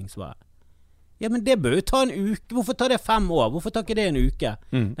personnummer, ingenting. Så bare, ja, men det bør jo ta en uke. Hvorfor tar det 5 år? Hvorfor tar ikke det en uke?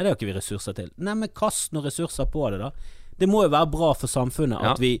 Nei, det har ikke vi ressurser til. Nei, men kast noen ressurser på det da. Det må jo være bra for samfunnet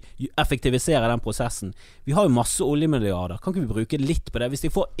at vi effektiviserer den prosessen. Vi har jo masse oljemilliarder. Kan ikke vi bruke litt på det? Hvis de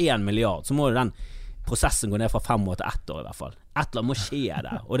får 1 milliard, så må jo den prosessen gå ned fra 5 år til 1 år i hvert fall. Et eller annet må skje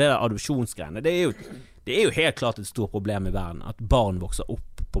der. Og det der adopsjonsgreiene, det er jo helt klart et stort problem i verden at barn vokser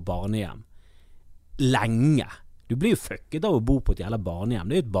opp på barnehjem lenge. Du blir jo fucket av å bo på et jævla barnehjem.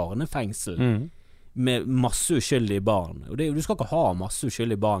 Det er jo et barnefengsel med masse uskyldige barn. Og du skal ikke ha masse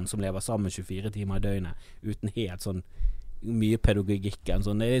uskyldige barn som lever sammen 24 timer i døgnet uten helt sånn mye pedagogikk.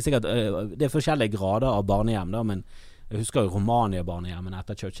 Sånn. Det er forskjellige grader av barnehjem da, men jeg husker jo Romania-barnehjemmen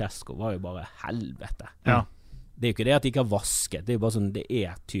etter Ceausescu var jo bare helvete. Ja. Det er jo ikke det at de ikke har vasket, det er jo bare sånn, det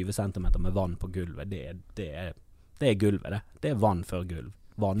er 20 cm med vann på gulvet. Det er gulvet, det. Det er vann før gulv.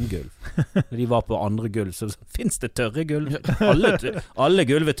 Vanngulv. Når de var på andre gulv, så finnes det tørre gulv. Alle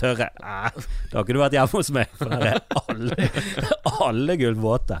gulv er tørre. Da har ikke du vært hjemme hos meg, for der er alle gulv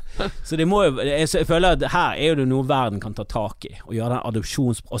våte. Så det må jo, jeg føler at her er jo det noe verden kan ta tak i, og gjøre den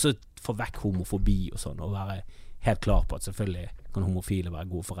og så få vekk homofobi og sånn, og være helt klar på at selvfølgelig kan homofile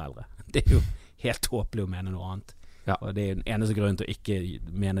være gode foreldre. Det er jo helt tåpelig å mene noe annet. Og det er den eneste grunnen til å ikke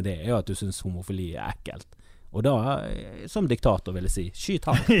mene det, er jo at du synes homofili er ekkelt. Og da, som diktator vil jeg si, skyt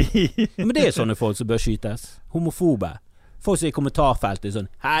han. Men det er sånne folk som bør skytes. Homofobe. Folk som i kommentarfeltet sånn,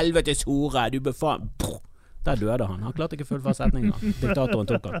 helvetes hore, du bør faen. Der døde han. Han klarte ikke fullføre setningen. Diktatoren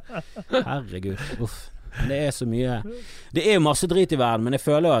tok han. Herregud. Uff. Det er så mye. Det er jo masse drit i verden, men jeg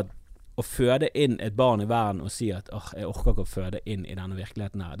føler at å føde inn et barn i verden og si at jeg orker ikke å føde inn i denne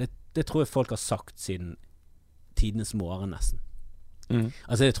virkeligheten her, det tror jeg folk har sagt siden tidenes morgen nesten.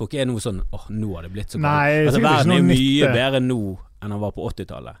 Altså jeg tror ikke jeg er noe sånn nå har det blitt så galt. Altså verden er mye bedre nå enn han var på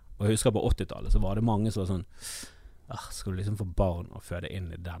 80-tallet. Og jeg husker på 80-tallet så var det mange som var sånn skal du liksom få barn og føde inn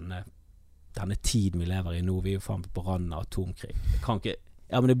i denne tiden vi lever i nå? Vi er jo faen på randen av atomkrig. Kan ikke,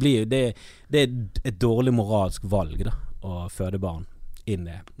 men det er et dårlig moralsk valg da, å føde barn inn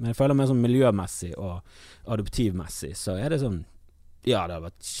i. Men jeg føler meg sånn miljømessig og adoptivmessig så er det sånn, det har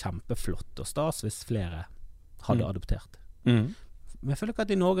vært kjempeflott og stas hvis flere hadde adoptert. Men jeg føler ikke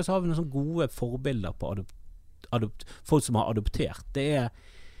at i Norge så har vi noen sånne gode forbilder på folk som har adoptert. Det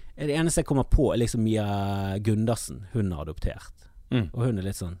eneste jeg kommer på er liksom Mia Gundersen. Hun har adoptert. Og hun er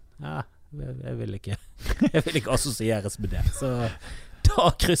litt sånn jeg vil ikke assosieres med det. Så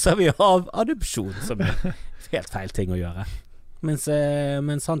da krysser vi av adopsjon, som er helt feil ting å gjøre. Mens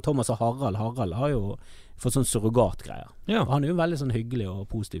han Thomas og Harald har jo for sånn surrogatgreier. Ja. Og han er jo veldig sånn hyggelig og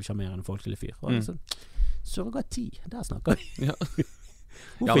positiv, charmerende, folkelig fyr. Og sånn, surrogati, der snakker vi. Ja.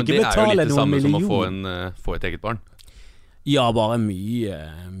 Ja, men det er jo litt det samme som å få et eget barn. Ja, bare mye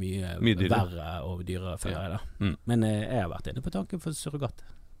verre og dyrere, føler jeg da. Men jeg har vært inne på tanken for surrogat.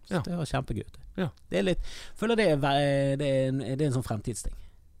 Så det var kjempegøy. Det er litt, føler det er en sånn fremtidsting.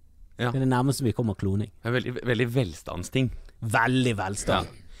 Det er det nærmeste vi kommer kloning. Det er veldig velstandsting. Veldig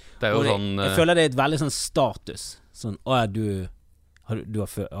velstand. Det er jo sånn jeg føler det er et veldig sånn status. Sånn, du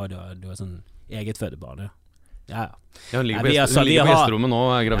har sånn egetfødte barn, Ja, hun ligger på gjesterommet nå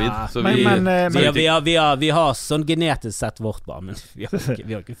og er gravid. Ja, så vi har sånn genetisk sett vårt barn, men vi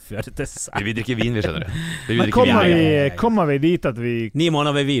har ikke født det selv. Vi drikker vin, vi skjønner det. Men kommer vi dit at vi 9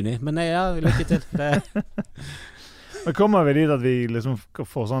 måneder ved vin, men lykke til. Men kommer vi dit at vi liksom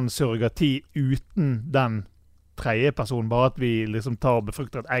får sånn surrogati uten den tredje personen, bare at vi liksom tar og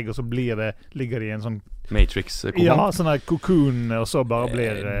befrukter et egg, og så ligger de i en sånn Matrix-kokon. Ja, sånn der kokon, og så bare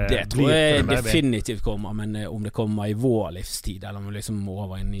blir det tror jeg definitivt kommer, men om det kommer i vår livstid, eller om vi liksom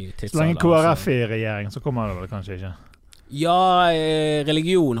over en ny tidsalder. Så lenge KrF er i regjering, så kommer det vel kanskje ikke? Ja,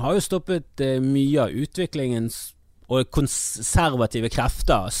 religion har jo stoppet mye av utviklingens, og konservative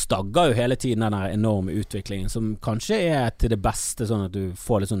krefter stagger jo hele tiden den enorme utviklingen, som kanskje er til det beste, sånn at du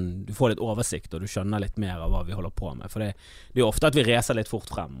får litt oversikt, og du skjønner litt mer av hva vi holder på med. For det er jo ofte at vi reser litt fort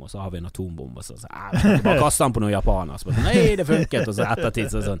frem, og så har vi en atombombe, og så bare kaster den på noen japaner, så nei, det funket, og så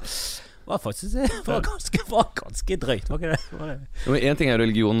ettertid så sånn. Det var ganske drøyt, var ikke det? En ting er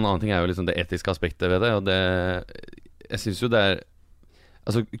religion, en annen ting er jo liksom det etiske aspektet ved det, og jeg synes jo det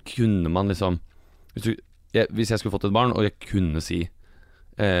altså kunne man liksom hvis jeg skulle fått et barn, og jeg kunne si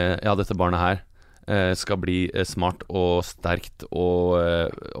dette barnet her skal bli smart og sterkt og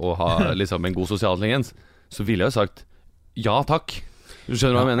ha liksom en god sosial intelligens, så ville jeg jo sagt ja takk. Du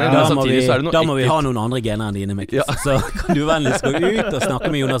skjønner hva jeg mener? Da må vi ha noen andre gener enn dine, Mikkelsen. Så kan du vennligst gå ut og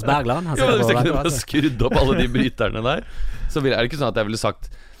snakke med Jonas Bergland. Hvis jeg kunne bare skrudd opp alle de bryterne der, så er det ikke sånn at jeg ville sagt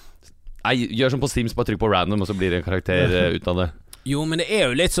nei, gjør som på Sims, bare trykk på random, og så blir det en karakter ut av det. Jo, men det er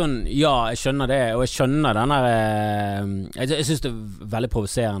jo litt sånn, ja, jeg skjønner det, og jeg skjønner den der jeg synes det er veldig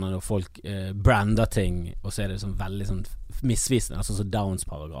provoserende når folk brander ting, og så er det sånn veldig sånn misvisende, altså så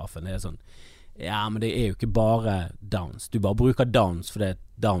Downs-paragrafen, det er sånn, ja, men det er jo ikke bare Downs, du bare bruker Downs, fordi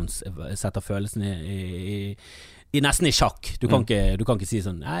Downs setter følelsene i nesten i sjakk. Du kan ikke si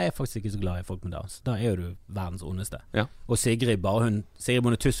sånn, nei, jeg er faktisk ikke så glad i folk med Downs, da er jo du verdens ondeste. Og Sigrid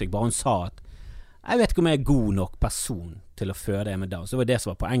Bonde Tusvik, bare hun sa at jeg vet ikke om jeg er god nok person til å føde en med Downs. Det var det som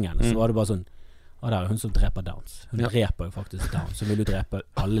var poenget. Så var det bare sånn, der er hun som dreper Downs. Hun dreper jo faktisk Downs. Så vil du drepe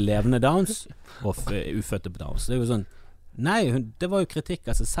alle levende Downs og ufødte Downs. Det er jo sånn, nei, det var jo kritikk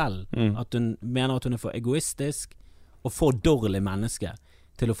av seg selv. At hun mener at hun er for egoistisk og for dårlig menneske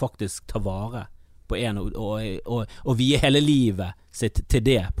til å faktisk ta vare på en og vie hele livet sitt til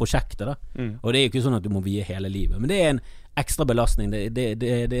det prosjektet da. Og det er jo ikke sånn at du må vie hele livet, men det er en ekstra belastning.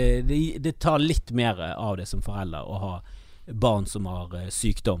 Det tar litt mer av det som forelder å ha barn som har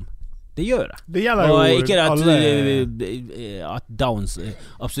sykdom. Det gjør det. Det gjelder jo ikke at Downs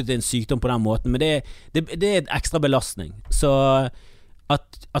absolutt er en sykdom på den måten, men det er en ekstra belastning. Så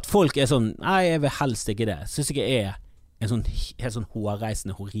at folk er sånn, nei, jeg vil helst ikke det, synes ikke er en sånn helt sånn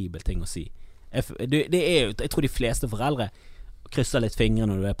hårreisende, horribel ting å si. Jeg tror de fleste foreldre krysser litt fingre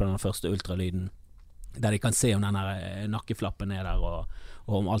når du er på den første ultralyden, der de kan se om denne nakkeflappen er der, og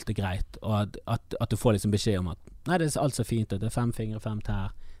om alt er greit, og at du får liksom beskjed om at nei, det er alt så fint, det er 5 fingre, 5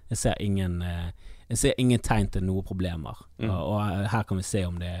 tær, jeg ser ingen tegn til noen problemer, og her kan vi se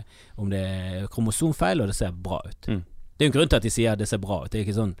om det er kromosomfeil, og det ser bra ut. Det er jo en grunn til at de sier at det ser bra ut, det er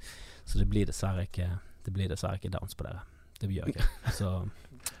ikke sånn, så det blir dessverre ikke dans på dere, det gjør ikke, så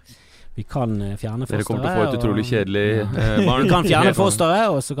vi kan fjerne fosteret. Dere kommer til å få et utrolig kjedelig barn. Vi kan fjerne fosteret,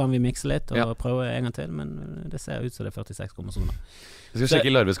 og så kan vi mikse litt og prøve en gang til, men det ser ut som det er 46 kromosomer. Jeg skal sjekke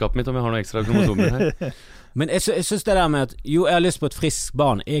i larveskapet mitt om jeg har noen ekstra kromosomer her. Men jeg synes det der med at jo, jeg har lyst på et frisk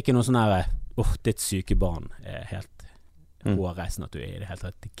barn, er ikke noe sånn her ditt syke barn er helt hårreisende at du i det hele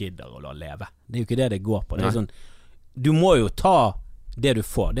tatt gidder å la leve. Det er jo ikke det går på. Det er sånn, du må jo ta det du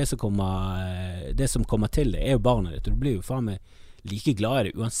får. Det som kommer til det er jo barnet ditt, og du blir jo faen meg like glad i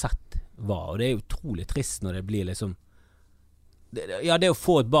det uansett hva, og det er utrolig trist når det blir liksom det å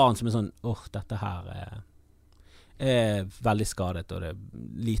få et barn som er sånn dette her er veldig skadet, og det er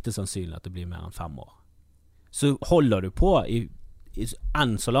lite sannsynlig at det blir mer enn 5 år, så holder du på i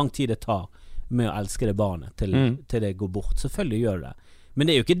enn så lang tid det tar med å elske det barnet til det går bort. Selvfølgelig gjør du det, men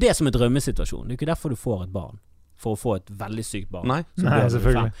det er jo ikke det som er drømmesituasjonen. Det er jo ikke derfor du får et barn, for å få et veldig sykt barn. Nei,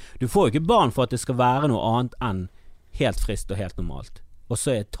 selvfølgelig. Du får jo ikke barn for at det skal være noe annet enn helt friskt og helt normalt, og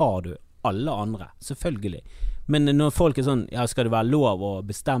så tar du alle andre, selvfølgelig. Men når folk sånn, ja, skal det være lov å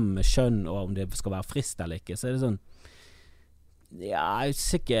bestemme kjønn, og om det skal være frist eller ikke, så det sånn, ja,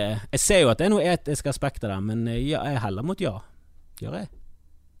 jeg ser jo at det noe etisk aspekt der, men ja, jeg heller mot ja. Gjør jeg?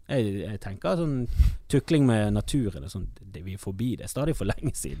 Jeg tenker sånn tukling med naturen sånn, vi er forbi det stadig for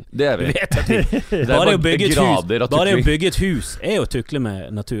lenge siden. Det vi. Du vet at bare det å bygge et hus er å tukle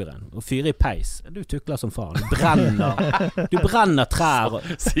med naturen. Og fyre i peis, du tukler som faen. Du brenner trær.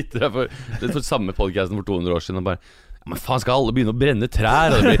 Sitter der for samme podcasten for 200 år siden og bare, men faen, skal alle begynne å brenne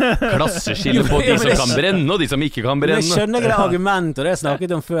trær? Og det blir klasseskille på de som kan brenne og de som ikke kan brenne. Jeg skjønner ikke det argumentet, og det jeg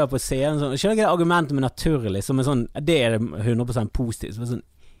snakket om før på scenen, sånn. Jeg skjønner ikke det argumentet med naturlig, som sånn, det 100% positivt, som sånn,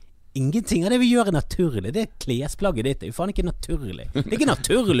 ingenting av det vi gjør naturlig. Det klesplagget ditt, det jo faen ikke naturlig. Det ikke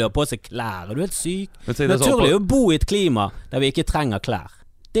naturlig å ha på seg klær. Du helt syk. Naturlig å bo i et klima der vi ikke trenger klær.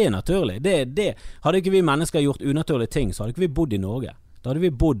 Det naturlig. Hadde ikke vi mennesker gjort unaturlige ting, så hadde ikke vi bodd i Norge. Da hadde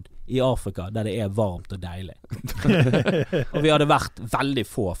vi bodd i Afrika, der det varmt og deilig. Og vi hadde vært veldig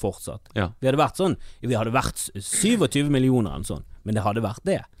få fortsatt. Ja. Vi hadde vært 27 millioner eller sånn, men det hadde vært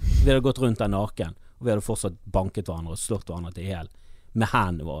det. Vi hadde gått rundt der naken, og vi hadde fortsatt banket hverandre og slått hverandre til hel med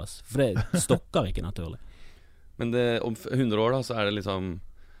hendene våre, for det stokker ikke naturlig. Men om 100 år da, så det liksom,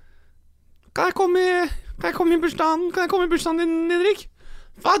 Kan jeg komme i bursdagen din, Didrik?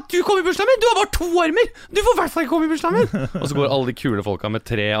 Hva? Du kommer i bursdagen min? Du har bare 2 armer! Du får i hvert fall ikke komme i bursdagen min! Og så går alle de kule folka med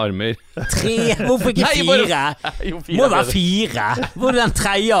 3 armer. 3? Hvorfor ikke 4? Må være 4. Hvor den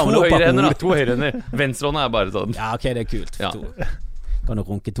 3 armen opp av hodet? 2 høyrehender. Venstrehånda bare sånn. Ja, ok, det kult. Ja. Kan du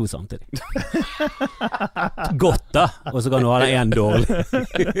runke 2 samtidig. Godt da. Og så kan du ha den 1 dårlig.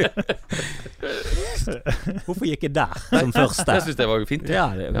 Hvorfor gikk jeg der som første? Jeg synes det var fint.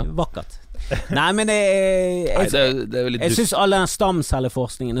 Ja, det var vakkert. Nei, men jeg synes all den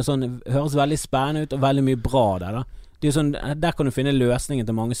stamcelleforskningen sånn, høres veldig spennende ut, og veldig mye bra der da. Det sånn, der kan du finne løsningen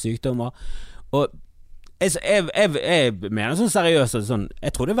til mange sykdommer. Og jeg mener sånn seriøst sånn,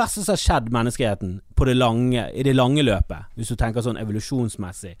 jeg tror det verste som har skjedd menneskeheten i det lange løpet, hvis du tenker sånn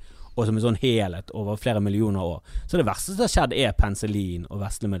evolusjonsmessig og som en sånn helhet over flere millioner år, så det verste som har skjedd penicillin og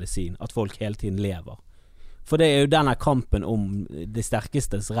vestlig medisin, at folk hele tiden lever. For det jo denne kampen om de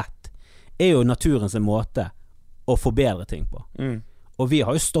sterkestes rett jo naturens måte å forbedre ting på. Og vi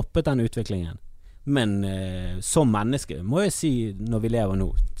har jo stoppet den utviklingen, men som menneske må jeg si, når vi lever nå,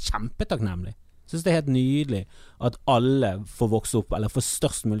 kjempetakknemlig. Jeg synes det helt nydelig at alle får vokse opp, eller får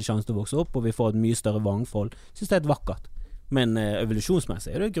størst mulig sjanse til å vokse opp, og vi får et mye større mangfold. Jeg synes det helt vakkert. Men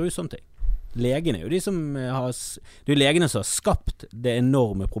evolusjonsmessig det grusom ting. Legene jo de som har, det legene som har skapt det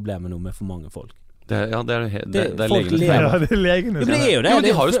enorme problemet nå med for mange folk. Det folk lever. Det legene.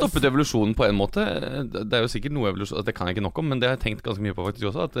 De har jo stoppet evolusjonen på en måte. Det jo sikkert noe evolusjon, det kan jeg ikke nok om, men det har jeg tenkt ganske mye på faktisk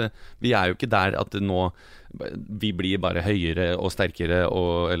også, at vi jo ikke der at nå vi blir bare høyere og sterkere,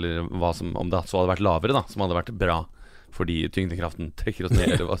 eller hva som, om det så hadde vært lavere da, som hadde vært bra, fordi tyngdekraften trekker oss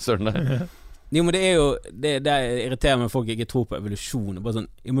ned, eller hva søren det Jo, men det jo det irriterer meg at folk ikke tror på evolusjon. Bare sånn,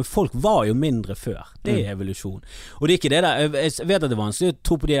 jo, men folk var jo mindre før. Det evolusjon. Og det ikke det der. Jeg vet at det vanskelig å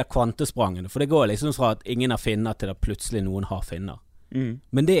tro på de der kvantesprangene, for det går liksom fra at ingen har finner til at plutselig noen har finner.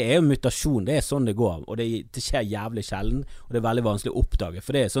 Men det jo mutasjon, det sånn det går, og det skjer jævlig sjelden, og det veldig vanskelig å oppdage,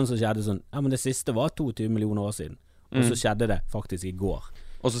 for det sånn som skjedde sånn, ja, men det siste var 22 millioner år siden, og så skjedde det faktisk i går.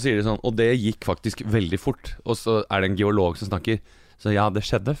 Og så sier de sånn, og det gikk faktisk veldig fort, og så det en geolog som snakker, så ja, det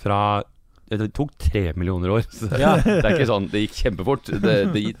skjedde fra det tok 3 millioner år, så det ikke sånn, det gikk kjempefort,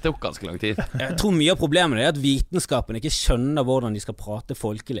 det tok ganske lang tid. Jeg tror mye av problemet at vitenskapen ikke skjønner hvordan de skal prate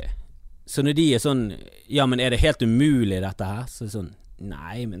folkelig. Så når de sånn, ja, men det helt umulig dette her? Så sånn,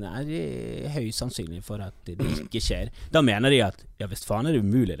 nei, men det høyst sannsynlig for at det ikke skjer. Da mener de at, ja, hvis faen det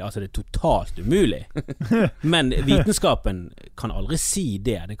umulig, altså det totalt umulig. Men vitenskapen kan aldri si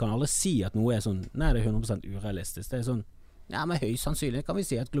det. Det kan aldri si at noe sånn, nei, det 100% urealistisk. Det sånn, ja, men høyst sannsynlig kan vi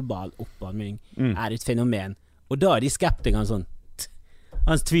si at global oppvarming et fenomen. Og da de skeptikerne sånn,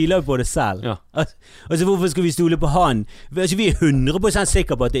 han tviler på det selv. Ja. Altså, hvorfor skal vi stole på han? Altså, vi 100%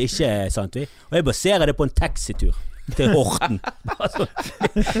 sikre på at det ikke sant, vi. Og jeg baserer det på en taxitur til Horten. Altså,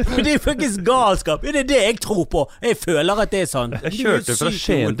 det faktisk galskap. Det det jeg tror på. Jeg føler at det sant. Jeg kjørte fra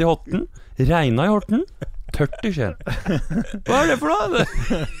Skien til Horten, regnet i Horten, tørt i Skien. Hva det for noe?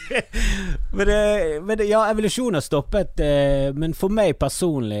 men ja, evolusjon har stoppet, men for meg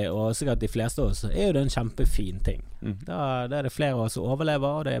personlig, og sikkert de fleste av oss, jo det en kjempefin ting. Da det flere av oss som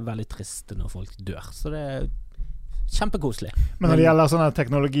overlever, og det veldig trist når folk dør. Så det kjempekoselig. Men når det gjelder sånne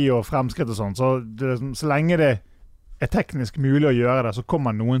teknologi og fremskritt og sånn, så lenge det teknisk mulig å gjøre det, så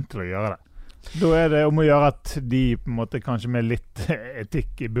kommer noen til å gjøre det. Da det om å gjøre at de på en måte kanskje med litt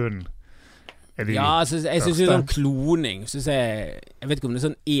etikk i bunnen Ja, jeg synes jo sånn kloning jeg vet ikke om det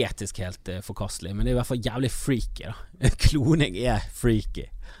sånn etisk helt forkastelig, men det i hvert fall jævlig freaky da. Kloning freaky.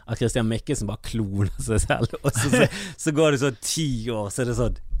 At Christian Mikkelsen bare kloner seg selv, og så går det sånn 10 år, så det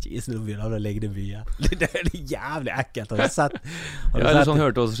sånn Jesus, nå begynner det å ligge det mye. Det jævlig ekkelt. Har du sett? Eller sånn,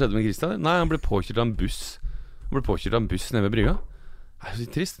 hørte du hva som skjedde med Christian? Nei, han ble påkjørt av en buss nede ved brygga. Det så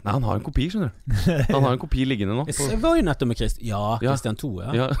trist. Nei, han har en kopi, skjønner du. Han har en kopi liggende nå. Jeg var jo nettopp med Christian 2,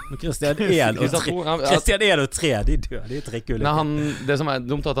 ja. Men Christian 1 og 3 Christian 1 og 3, de dør, de trikkulykker. Nei, det som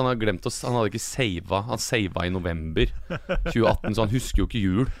dumt at han har glemt oss. Han hadde ikke savet. Han savet i november 2018, så han husker jo ikke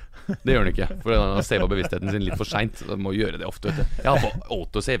jul. Det gjør han ikke, for han har savet bevisstheten sin litt for sent. Han må gjøre det ofte, vet du. Jeg har på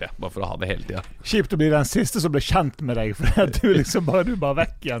autosave, bare for å ha det hele tiden. Kjipt å bli den siste som ble kjent med deg, for du liksom bare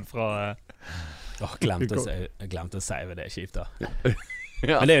vekk igjen fra glemte å save det, kjipt da.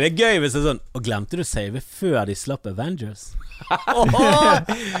 Ja. Men det er jo litt gøy hvis det er sånn. Og glemte du å save før de slapp Avengers?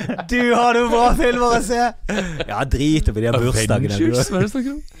 Du har noen bra filmer å se. Ja, drit på de bursdagene. Avengers, hva er det snakker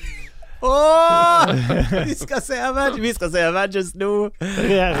om? Vi skal se Avengers nå.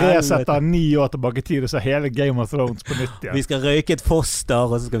 Resetter 9 år tilbake i tid, og så hele Game of Thrones på nytt igjen. Vi skal røyke et foster,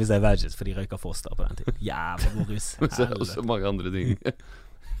 og så skal vi se Avengers, for de røyker foster på den tiden. Jævlig god rus. Og så mange andre ting.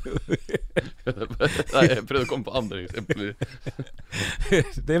 Nei, jeg prøvde å komme på andre eksempler.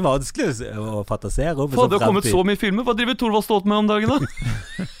 Det er vanskelig å fantasere om. Det har kommet så mye filmer. Hva driver Thorvald Stått med om dagen da?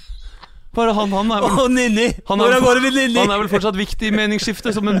 Bare han er vel Ninni! Hvordan går det med Ninni? Han er vel fortsatt viktig i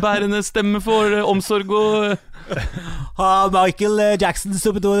meningsskiftet som en bærende stemme for omsorg og Har Michael Jackson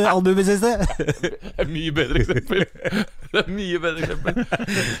stoppet over albumet siste? Det er mye bedre eksempel.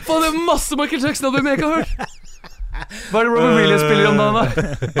 Faen, det er masse Michael Jackson-album jeg ikke har hørt. Hva er det Robert Williams spiller om dagen da?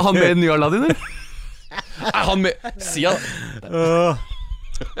 Er han med i den nye Aladdin, eller? Er han med? Si han.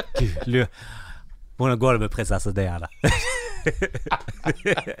 Hvordan går det med prinsesse Diana?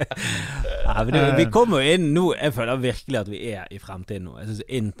 Vi kommer jo inn nå. Jeg føler virkelig at vi er i fremtid nå. Jeg synes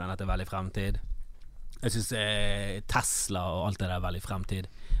internett er veldig fremtid. Jeg synes Tesla og alt det der er veldig fremtid.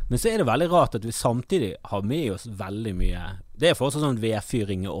 Men så er det veldig rart at vi samtidig har med oss veldig mye. Det er fortsatt sånn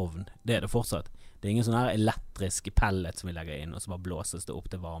vedfyring i ovn. Det er det fortsatt. Det er ingen sånn her elektrisk pellet som vi legger inn, og så bare blåses det opp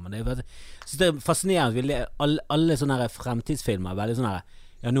til varme. Så det er fascinerende. Alle sånne her fremtidsfilmer er veldig sånn her.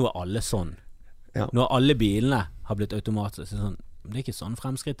 Ja, nå er alle sånn. Ja. Nå er alle bilene har blitt automatiske. Sånn, det er ikke sånn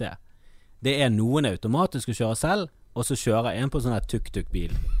fremskritt det. Det er noen automatisk å kjøre selv, og så kjører en på sånn her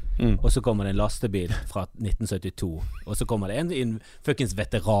tuk-tuk-bil. Og så kommer det en lastebil fra 1972, og så kommer det en fuckings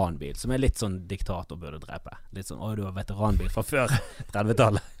veteranbil som er litt sånn diktator burde drepe. Litt sånn, du har veteranbil fra før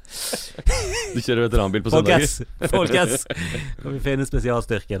 30-tallet. Du kjører veteranbil på søndager. Folkens, kan vi finne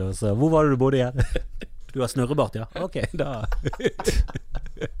spesialstyrken også. Hvor var det du bodde igjen? Du har snurrebart, ja? Ok, da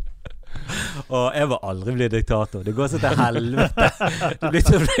Og jeg var aldri blitt diktator. Det går så til helvete.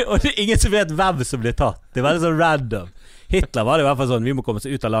 Og det er ingen som vet hvem som blir tatt. Det er veldig sånn random. Hitler var det i hvert fall sånn, vi må komme oss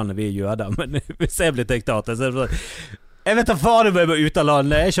ut av landet, vi er jøder. Men hvis jeg blir diktator, så er det sånn, jeg vet da faen om jeg må ut av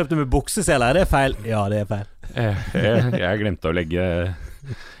landet. Jeg kjøpte med bukseseler, er det feil? Ja, det er feil. Jeg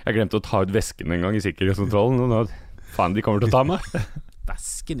glemte å ta ut vesken en gang i sikkerhetskontrollen. Faen, de kommer til å ta meg.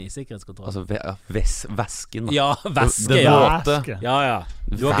 Vesken i sikkerhetskontrollen? Altså, vesken da. Ja, væske, det våte. Ja.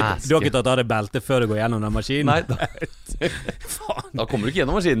 Du har ikke tatt av det beltet før du går gjennom den maskinen? Nei, da kommer du ikke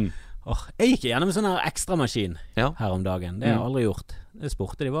gjennom maskinen. Jeg gikk gjennom en sånn ekstra maskin her om dagen. Det har jeg aldri gjort. Det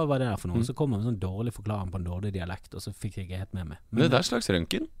spurte de, hva var det der for noe? Så kom en sånn dårlig forklaring på en dårlig dialekt, og så fikk jeg ikke helt med meg. Men det er slags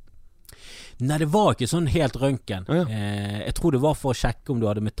røntgen? Nei, det var ikke sånn helt røntgen. Jeg tror det var for å sjekke om du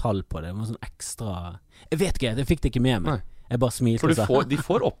hadde metall på det. Det var sånn ekstra. Jeg vet ikke, jeg fikk det ikke med meg. Jeg bare smilte. For de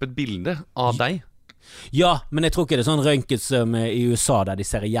får opp et bilde av deg. Ja, men jeg tror ikke det er sånn røntgen som i USA der de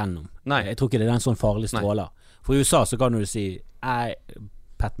ser igjennom. Nei. Jeg tror ikke det er en sånn farlig stråler. For i USA så kan du si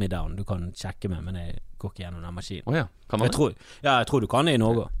pat me down, du kan sjekke meg, men jeg går ikke gjennom den maskinen. Kan man det? Jeg tror du kan det i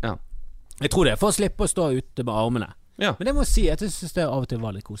Norge. Jeg tror det er for å slippe å stå ute med armene. Men det må jeg si, jeg synes det av og til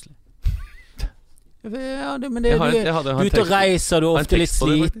var litt koselig. Men det, du er ute og reiser, du er ofte litt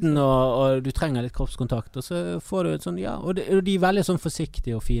sliten, og du trenger litt kroppskontakt, og så får du et sånn, og de er veldig sånn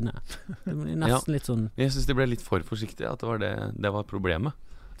forsiktige og fine. Det er nesten litt sånn. Jeg synes de ble litt for forsiktige, at det var problemet.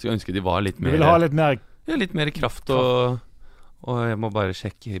 Så jeg ønsker de var litt mer. Du vil ha litt mer? Ja, litt mer kraft, og jeg må bare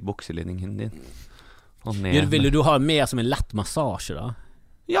sjekke bukselinningen din. Ville du ha mer som en lett massasje da?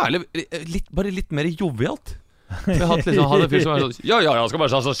 Ja, eller bare litt mer jovialt. Jeg hadde en fyr som var sånn, jeg skal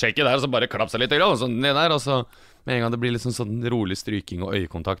bare så sjekke der, og så bare klapp seg litt, og så ned der, og så med en gang det blir litt sånn rolig stryking og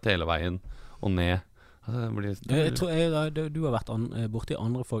øyekontakt hele veien, og ned, Jeg tror du har vært borti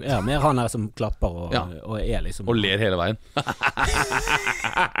andre folk. Ja, mer han her som klapper og liksom og ler hele veien.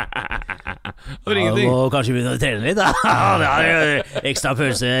 Må kanskje begynne å trene litt da. Det er ekstra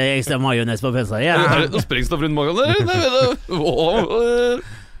pølse, ekstra majones på pølsa. Nå sprengstoff rundt magen der.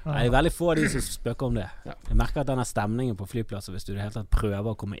 Det er veldig få av de som spøker om det. Jeg merker at denne stemningen på flyplasser, hvis du i det hele tatt prøver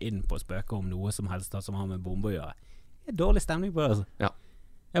å komme inn på å spøke om noe som helst som har med bombe å gjøre, det er dårlig stemning på det, altså. Ja.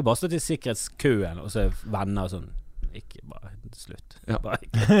 Jeg har bare stått i sikkerhetskøen, og så er venner og sånn, ikke bare slutt. Bare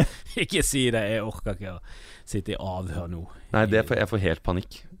ikke si det, jeg orker ikke å sitte i avhør nå. Nei, jeg får helt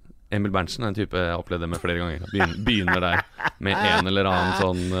panikk. Emil Berntsen er en type jeg opplevde det med flere ganger. Begynner der med en eller annen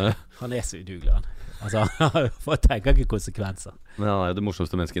sånn Han er så udugelig, han. Altså, for jeg tenker ikke konsekvenser. Men han er jo det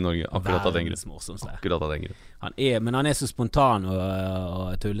morsomste mennesket i Norge. Akkurat av den grunn. Men han er så spontan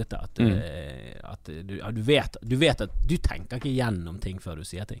og tullete at du vet at du tenker ikke gjennom ting før du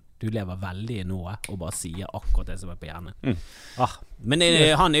sier ting. Du lever veldig i noe og bare sier akkurat det som er på hjernen. Men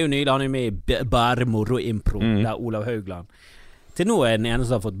han er jo nydelig. Han er med i Bare Moro Impro der Olav Haugland til nå er den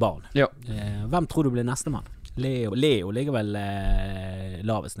eneste som har fått barn. Hvem tror du blir neste mann? Leo ligger vel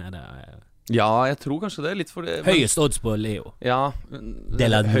lavest nede. Ja, jeg tror kanskje det litt for det. Høyest odds på Leo. Ja,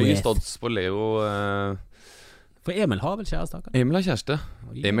 høyest odds på Leo. For Emil har vel kjæreste? Emil har kjæreste.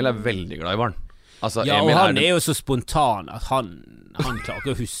 Emil er veldig glad i barn. Altså, ja, og han er jo så spontan at han klarer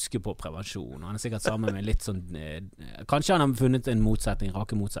ikke å huske på prevensjon. Han er sikkert sammen med litt sånn kanskje han har funnet en motsetning,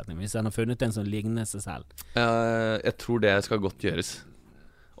 rake motsetning. Hvis han har funnet en som ligner seg selv. Jeg tror det skal godt gjøres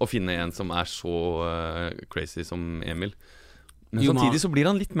å finne en som er så crazy som Emil. Men samtidig så blir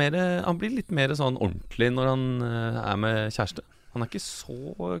han litt mer sånn ordentlig når han er med kjæreste. Han er ikke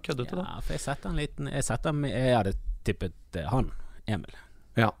så køddete da. Ja, for jeg hadde tippet han, Emil.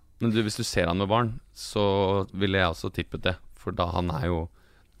 Ja, men hvis du ser han med barn, så ville jeg også tippet det. For da han er jo,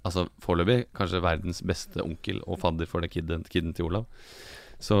 altså foreløpig, kanskje verdens beste onkel og fadder for det kidden til Olav.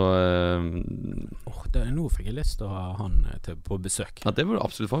 Så nå fikk jeg lyst til å ha han på besøk. Ja, det burde du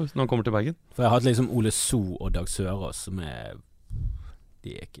absolutt få når han kommer til Bergen. For jeg har hatt liksom Ole So og Dag Sørås som er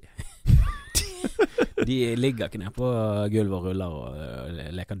de er ikke de ligger ikke ned på gulv og ruller og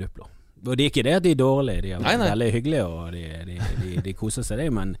leker duplo. Og det er ikke det at de er dårlige. De er veldig hyggelige og de koser seg det,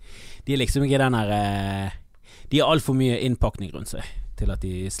 men de er liksom ikke den her de har alt for mye innpakning rundt seg til at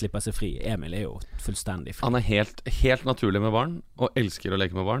de slipper seg fri. Emil er jo fullstendig fri. Han er helt naturlig med barn og elsker å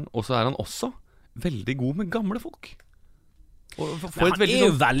leke med barn. Og så er han også veldig god med gamle folk. Han er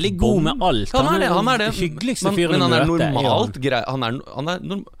jo veldig god med alt. Han er det. Hyggeligste fyren men han er normalt grei. Han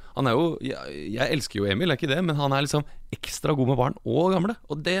er jo jeg elsker jo Emil, er ikke det, men han er liksom ekstra god med barn og gamle.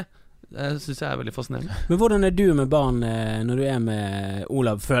 Og det synes jeg er veldig fascinerende. Men hvordan er du med barn når du er med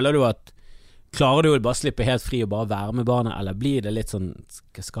Olav? Føler du at klarer du å bare slippe helt fri og bare være med barna, eller blir det litt sånn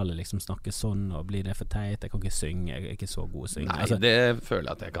skal jeg liksom snakke sånn, og blir det for teit, jeg kan ikke synge, jeg er ikke så god å synge? Nei, det føler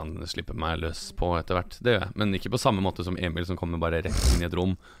jeg at jeg kan slippe meg løs på etter hvert, det gjør jeg, men ikke på samme måte som Emil som kommer bare rett inn i et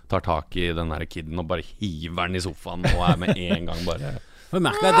rom, tar tak i den her kidden og bare hiver den i sofaen og er med en gang bare.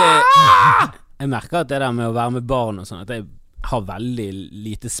 Jeg merker at det der med å være med barn og sånn, at jeg har veldig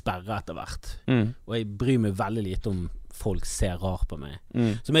lite sperre etter hvert, og jeg bryr meg veldig lite om folk ser rar på meg,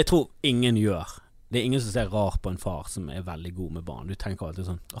 som jeg tror ingen gjør. Det er ingen som ser rar på en far som er veldig god med barn. Du tenker alltid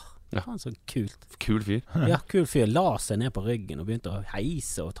sånn, han er så kult. Kul fyr. Ja, kul fyr. La seg ned på ryggen og begynte å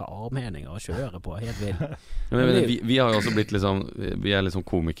heise og ta armheninger og kjøre på, helt vild. Vi har jo også blitt liksom, vi er liksom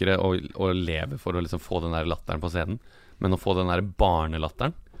komikere og lever for å liksom få den der latteren på scenen, men å få den der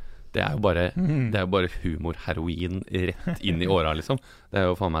barnelatteren, det er jo bare humor-heroin rett inn i åra, liksom. Det er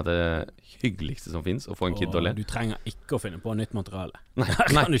jo faen meg det hyggeligste som finnes, å få en kid å le. Du trenger ikke å finne på nytt materiale. Nei.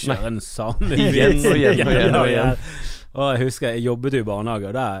 Kan du kjøre en samme igjen. Og jeg husker jeg jobbet i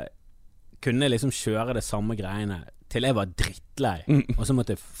barnehage, og der kunne jeg liksom kjøre det samme greiene til jeg var drittlei, og så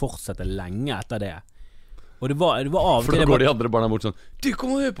måtte jeg fortsette lenge etter det. Og det var av og til, for da går de andre barna bort sånn, du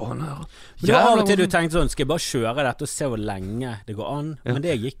kommer jo på han her. Det var av og til du tenkte sånn, skal jeg bare kjøre dette og se hvor lenge det går an? Men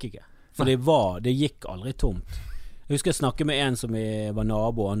det gikk ikke. For det gikk aldri tomt. Jeg husker jeg snakket med en som var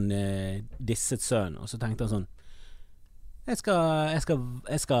nabo, han disset sønnen, og så tenkte han sånn, jeg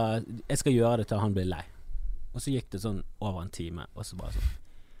skal gjøre det til han blir lei. Og så gikk det sånn over en time, og så bare sånn,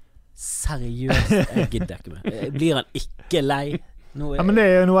 seriøst, jeg gidder ikke mer. Blir han ikke lei? Ja, men det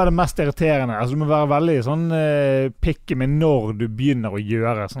er jo noe av det mest irriterende. Altså, du må være veldig sånn pikke med når du begynner å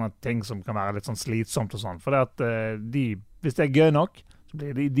gjøre sånne ting som kan være litt sånn slitsomt og sånn. For det at hvis det er gøy nok, så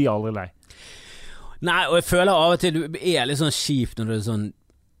blir de aldri lei. Nei, og jeg føler av og til du er litt sånn kjipt når du er sånn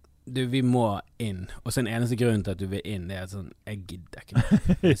vi må inn. Og så den eneste grunnen til at du vil inn, det sånn, jeg gidder ikke.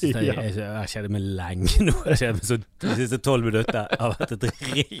 Jeg kjeder meg lenge nå. Jeg kjeder meg så de siste 12 minutter har vært et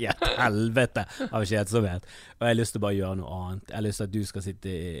rett helvete av kjedsomhet. Og jeg har lyst til å bare gjøre noe annet. Jeg har lyst til at du skal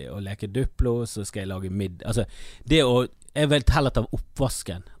sitte og leke Duplo, så skal jeg lage middag. Altså, jeg vil heller ta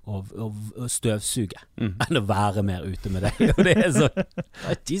oppvasken og støvsuge enn å være mer ute med deg. Og det sånn,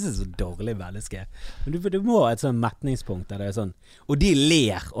 Jesus, så dårlig menneske. Men du må ha et sånn metningspunkt der det sånn, og de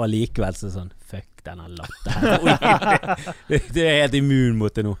ler og likevel sånn, fuck denne latter her. Det helt immun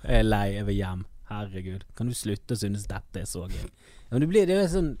mot det nå. Jeg lei, jeg vil hjem. Herregud, kan du slutte å synes dette så gøy? Men det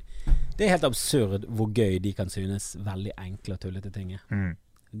sånn, det helt absurd hvor gøy de kan synes veldig enkle og tullete ting.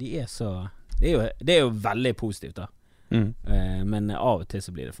 De så, det jo veldig positivt da. Men av og til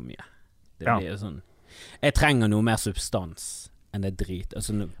så blir det for mye. Det blir jo sånn, jeg trenger noe mer substans enn det drit.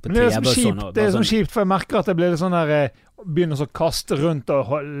 Altså, på det TV kjipt, det sånn kjipt, for jeg merker at det blir sånn der begynner å kaste rundt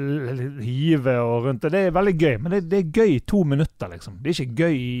og hive og rundt. Det veldig gøy, men det gøy i 2 minutter liksom. Det ikke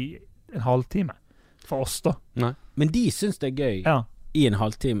gøy i en halvtime for oss da. Nei. Men de synes det gøy i en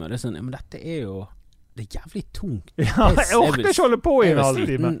halvtime. Det sånn, men dette jo det jævlig tungt. Ja, jeg orker ikke holde på i en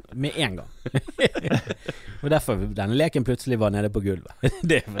halvtime. Med en gang. Og derfor denne leken plutselig var nede på gulvet.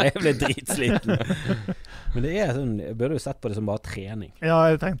 Jeg ble dritsliten. Men det sånn, jeg burde jo sett på det som bare trening. Ja,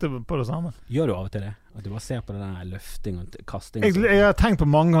 jeg tenkte på det samme. Gjør du av og til det? At du bare ser på det der løfting og kasting? Jeg har tenkt på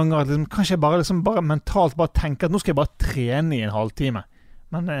mange ganger at kanskje jeg bare mentalt bare tenker at nå skal jeg bare trene i en halvtime.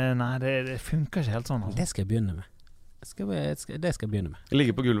 Men nei, det funker ikke helt sånn. Altså. Det skal jeg begynne med. Det skal jeg begynne med.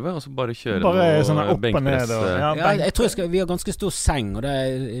 Ligge på gulvet og så bare kjøre noe benkpress. Jeg tror vi har ganske stor seng, og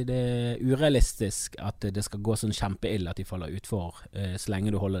det urealistisk at det skal gå sånn kjempeille at de faller utfor så lenge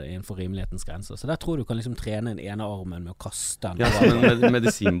du holder det innenfor rimelighetens grenser. Så der tror du kan liksom trene den ene armen med å kaste den. Ja, som en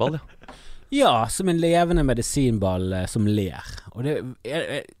medisinball, ja. Ja, som en levende medisinball som ler. Og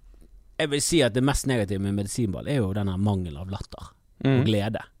jeg vil si at det mest negative med medisinball jo denne mangel av latter og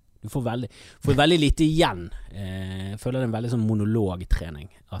glede. Du får veldig lite igjen. Jeg føler det en veldig sånn monologtrening.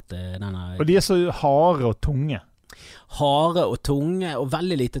 Og de så harde og tunge. Harde og tunge, og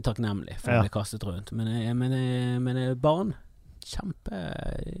veldig lite takknemlig for å bli kastet rundt. Men barn,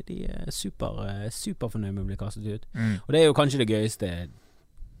 de super fornøyd med å bli kastet ut. Og det jo kanskje det gøyeste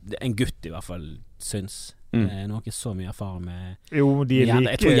en gutt i hvert fall syns. Nå har ikke så mye erfaring med jenter.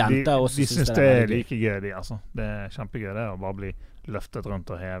 Jeg tror jenter også de synes det like gøy, de altså. Det kjempegøy det å bare bli løftet rundt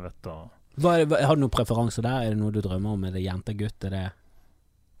og hevet Har du noen preferanser der? Det noe du drømmer om? Det jente-gutt?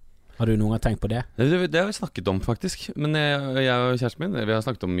 Har du noen gang tenkt på det? Det har vi snakket om faktisk. Men jeg og kjæresten min, vi har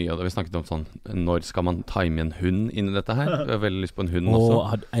snakket om mye av det. Vi har snakket om sånn, når skal man time en hund inn i dette her? Jeg har veldig lyst på en hund også.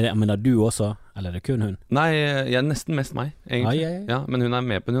 Men har du også? Eller er det kun hund? Nei, jeg nesten mest meg egentlig. Ja, men hun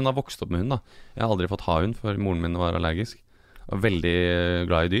med på, hun har vokst opp med hund da. Jeg har aldri fått ha hund, for moren min var allergisk. Og veldig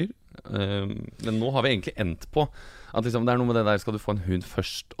glad i dyr. Men nå har vi egentlig endt på at liksom, det noe med det der, skal du få en hund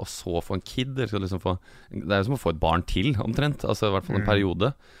først og så få en kid, eller skal du liksom det jo som å få et barn til omtrent, altså i hvert fall en periode,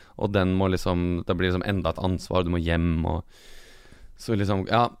 og den må liksom, det blir liksom enda et ansvar, du må hjem og så liksom,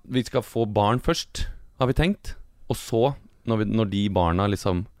 ja, vi skal få barn først, har vi tenkt, og så når de barna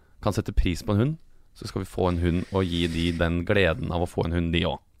liksom kan sette pris på en hund, så skal vi få en hund og gi de den gleden av å få en hund de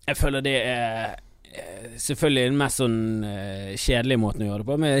også. Jeg føler det selvfølgelig den mest sånn kjedelige måten å gjøre det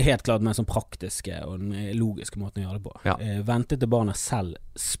på, men helt klart den mest sånn praktiske og den logiske måten å gjøre det på. Ja. Vente til barna selv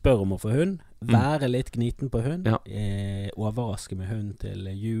spør om å få hund, være litt gniten på hund, overraske med hund til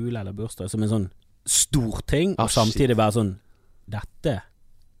jul eller bursdag som en sånn stor ting, og samtidig være sånn, dette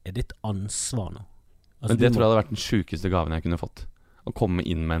ditt ansvar nå. Altså, men det tror jeg hadde vært den sykeste gaven jeg kunne fått. Å komme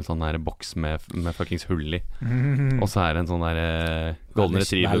inn med en sånn der boks med fuckings hull i, og så det en sånn der golden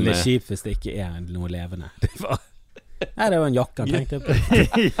retriever veldig kjipt hvis det ikke noe levende. Det var en jakke han tenkte på.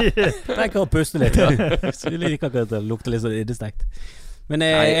 Tenker å puste litt. Så det lukter litt sånn iddestekt. Men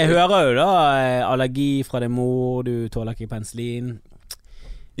jeg hører jo da allergi fra din mor, du tåler ikke penicillin.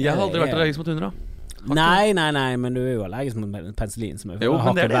 Jeg har aldri vært allergisk mot hunder da. Nei, men du jo allergisk mot penicillin som jo,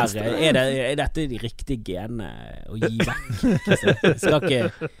 men det verre. Er dette de riktige genene å gi vekk? Skal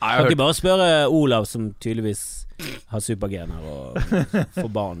ikke bare spørre Olav som tydeligvis har supergener og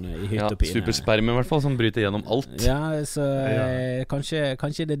får barn i hytt og pine. Supersperm i hvert fall, som bryter gjennom alt. Ja, så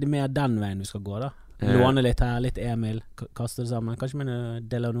kanskje det mer den veien du skal gå da. Låne litt her, litt Emil, kaste det sammen. Kanskje med noe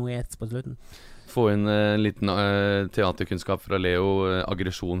Delanoet på slutten. Få inn en liten teaterkunnskap fra Leo,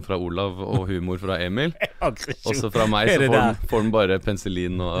 aggresjon fra Olav og humor fra Emil. Og så fra meg så får den bare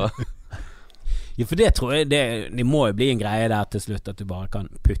penicillin og Ja, for det tror jeg det må jo bli en greie der til slutt, at du bare kan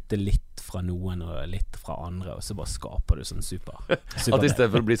putte litt fra noen og litt fra andre, og så bare skaper du sånn super At i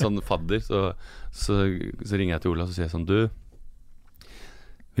stedet for å bli sånn fadder, så ringer jeg til Olav og sier sånn, du,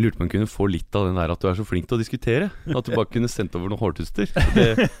 Jeg lurte på om jeg kunne få litt av den der at du så flink til å diskutere. At du bare kunne sendt over noen hårtuster.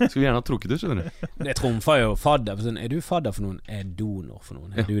 Det skulle vi gjerne ha trukket ut, skjønner du. Det trumfer jo fadder. Du fadder for noen? Donor for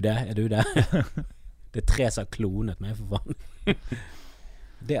noen? Du det? Du det? Det 3 som har klonet meg, for faen.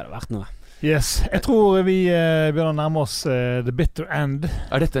 Det hadde vært noe. Yes, jeg tror vi begynner å nærme oss the bitter end.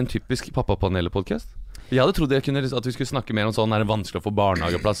 Dette en typisk pappapanelet-podcast? Jeg hadde trodd at vi skulle snakke mer om sånn det vanskelig å få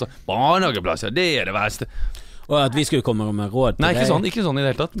barnehageplass. Barnehageplass, det det verste. Og at vi skulle komme med råd til Nei, ikke sånn i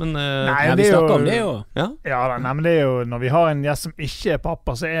det hele tatt, men Nei, vi snakker om det jo. Ja, men det jo, når vi har en gjest som ikke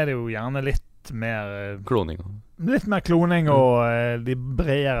pappa, så det jo gjerne litt mer kloning. Litt mer kloning og de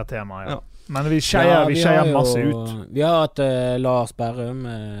bredere temaer, ja. Men vi skeier masse ut. Vi har hatt Lars Berrum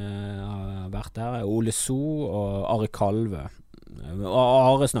har vært der, Ole So og Are Kalve.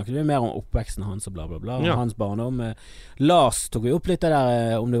 Are snakket vi mer om oppveksten hans og bla bla bla, hans barndom. Lars tok vi opp litt det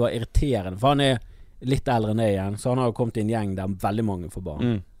der om det var irriterende, for han litt eldre enn det igjen, så han har jo kommet i en gjeng der veldig mange får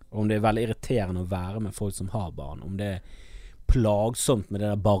barn. Om det veldig irriterende å være med folk som har barn, om det plagsomt med det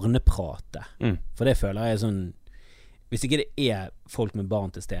der barnepratet. For det føler jeg sånn, hvis ikke det folk med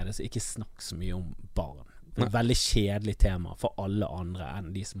barn til stede, så ikke snakk så mye om barn. Det et veldig kjedelig tema for alle andre enn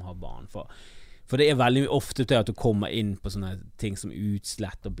de som har barn. For det veldig ofte til at du kommer inn på sånne ting som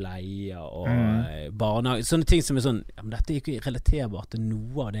utslett og bleier og barnehage. Sånne ting som sånn, ja, men dette jo ikke relaterbart til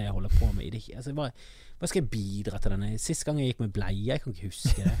noe av det jeg holder på med. Altså, hva skal jeg bidra til denne? Sist gang jeg gikk med bleie, jeg kan ikke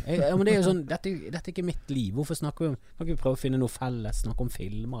huske det. Men det jo sånn, dette ikke mitt liv. Hvorfor snakker vi om? Kan ikke vi prøve å finne noe felles, snakke om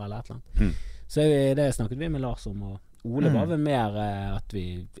filmer eller et eller annet? Så det snakket vi med Lars om, og Ole var vel mer at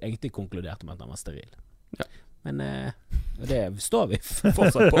vi egentlig konkluderte med at han var steril. Ja. Men det står vi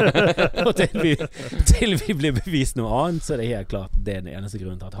fortsatt på. Og til vi blir bevist noe annet, så det helt klart det den eneste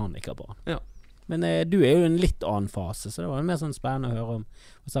grunnen til at han ikke har barn. Ja. Men du jo i en litt annen fase, så det var mer sånn spennende å høre om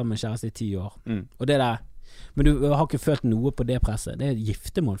sammen med kjæreste i 10 år. Og det der, men du har ikke følt noe på det presset. Det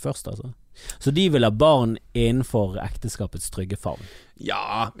giftemål først, altså. Så de vil ha barn innenfor ekteskapets trygge favn.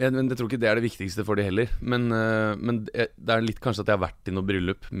 Ja, men jeg tror ikke det det viktigste for de heller. Men det litt kanskje at jeg har vært i noe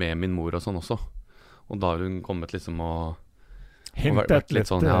bryllup med min mor og sånn også. Og da har hun kommet liksom og vært litt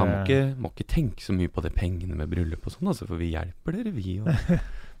sånn, ja, må ikke tenke så mye på det pengene med bryllup og sånn, altså, for vi hjelper dere, vi.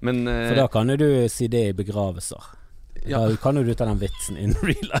 Men, for da kan jo du si det i begravelser. Da kan jo du ta den vitsen in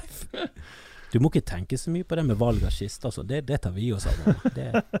real life. Du må ikke tenke så mye på det med valg av kist, altså. Det tar vi oss av.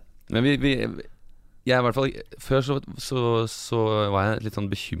 Men jeg i hvert fall, før så var jeg litt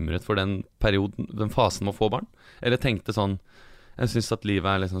sånn bekymret for den perioden, den fasen med å få barn. Eller tenkte sånn, jeg synes at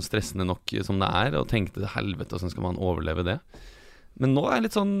livet liksom stressende nok som det og tenkte helvete, hvordan skal man overleve det? Men nå jeg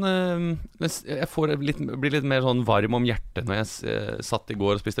litt sånn, jeg blir litt mer sånn varm om hjertet når jeg satt i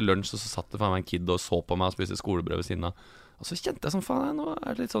går og spiste lunsj, og så satt det for meg en kid og så på meg og spiste skolebrød ved siden av. Og så kjente jeg sånn, faen, nå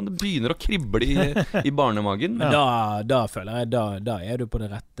det litt sånn, det begynner å krible i barnemagen. Men da føler jeg, da du på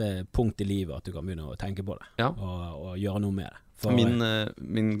det rette punkt i livet at du kan begynne å tenke på det, og gjøre noe med det. For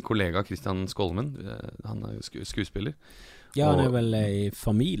min kollega Christian Skolmen, han jo skuespiller. Ja, han vel i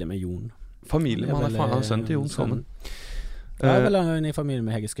familie med Jon. Familie, han er sønn til Jon Skolmen. Vel han i familie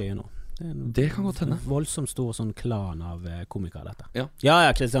med Hege Skøye nå. Det kan godt hende. Voldsomt stor sånn klan av komikere dette. Ja,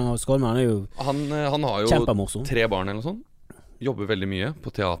 Christian Skolmen, han jo han har jo kjempemorsom. 3 barn eller noe sånt. Jobber veldig mye på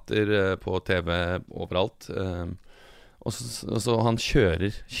teater, på TV, overalt. Og så han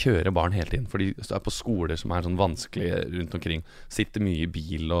kjører barn hele tiden, for de på skoler som sånn vanskelige rundt omkring. Sitter mye i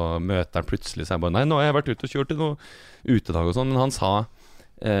bil og møter plutselig, så jeg bare, nei, nå har jeg vært ute og kjørt i noe utedag og sånn. Men han sa,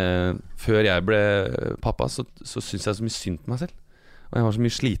 før jeg ble pappa, så syntes jeg så mye synd på meg selv. Og jeg var så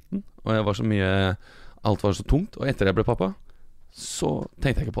mye sliten, og jeg var så mye, alt var så tungt. Og etter jeg ble pappa, så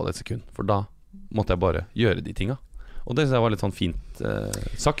tenkte jeg ikke på det et sekund, for da måtte jeg bare gjøre de tinga. Og det synes jeg var litt sånn fint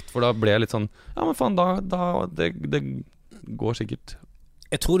sagt, for da ble jeg litt sånn, ja, men faen, det går sikkert.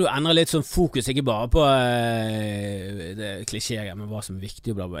 Jeg tror du endrer litt sånn fokus, ikke bare på det klisjéet med hva som er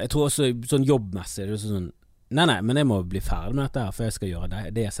viktig og bla bla. Jeg tror også sånn jobbmessig det sånn, nei, men jeg må bli ferdig med dette her før jeg skal gjøre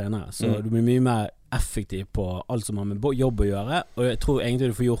det senere. Så du blir mye mer effektiv på alt som har med jobb å gjøre, og jeg tror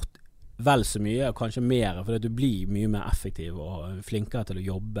egentlig du får gjort vel så mye, og kanskje mer, for at du blir mye mer effektiv og flinkere til å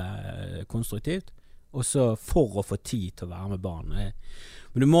jobbe konstruktivt. Og så for å få tid til å være med barn.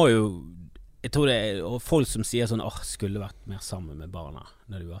 Men du må jo, jeg tror og folk som sier sånn, skulle vært mer sammen med barna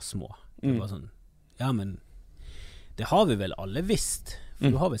når de var små. Det var sånn, ja, men det har vi vel alle visst. For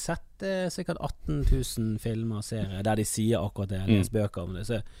du har vel sett sikkert 18 000 filmer og serier der de sier akkurat det, les bøker om det.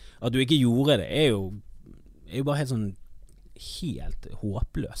 Så at du ikke gjorde det er jo bare helt sånn helt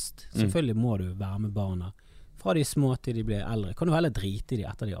håpløst. Selvfølgelig må du være med barna Fra de små til de blir eldre. Kan du heller drite i de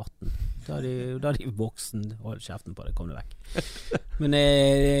etter de 18? Da er de voksen. Hold kjeften på det, kom det vekk. Men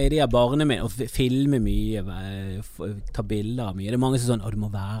de her barne mine, og filme mye, ta bilder av mye. Det er mange som sånn, du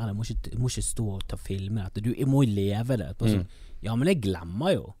må være det, du må ikke stå og ta filme dette. Du må jo leve det. Sånn, ja, men jeg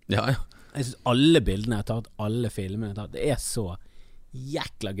glemmer jo. Ja. Jeg synes alle bildene jeg har tatt, alle filmene jeg har tatt, det er så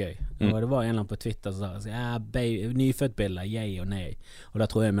jækla gøy. Og det var en eller annen på Twitter som sa nyfødt bilder, yay og nei. Og da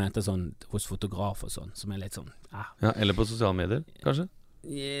tror jeg mente sånn hos fotograf og sånn, som er litt sånn Ja, eller på sosiale medier, kanskje?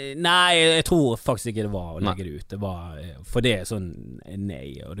 Nei, jeg tror faktisk ikke det var å legge det ut. Det var, for det er sånn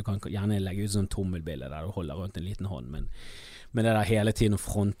nei, og du kan gjerne legge ut sånn tommelbilde der du holder rundt en liten hånd, men det der hele tiden å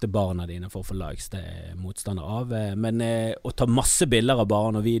fronte barna dine for å få likes, det er motstander av. Men å ta masse bilder av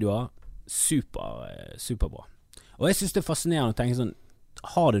barn og videoer, superbra. Og jeg synes det er fascinerende å tenke sånn,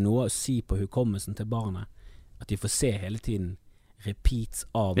 har det noe å si på hukommelsen til barnet at de får se hele tiden repeats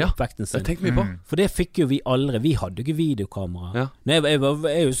av oppvekten sin? Det tenker vi på. For det fikk jo vi aldri. Vi hadde jo ikke videokamera. Jeg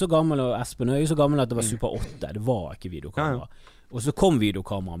er jo så gammel, og Espen er jo så gammel at det var Super 8. Det var ikke videokamera. Og så kom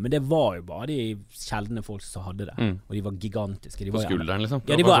videokamera, men det var jo bare de sjeldne folk som hadde det. Og de var gigantiske. De var på skulderen, liksom?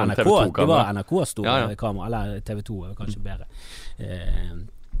 Ja, de var NRK. De var NRK-store kamera, eller TV2 er kanskje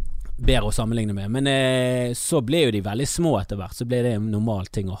bedre å sammenligne med. Men så ble jo de veldig små etter hvert. Så ble det en normal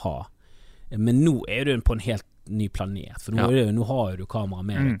ting å ha. Men nå er du på en helt ny planet. For nå har du kamera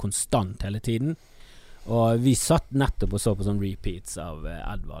med konstant hele tiden. Og vi satt nettopp og så på sånn repeats av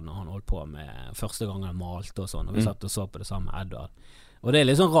Edvard når han holdt på med første gang han malte og sånn. Og vi satt og så på det samme med Edvard. Og det er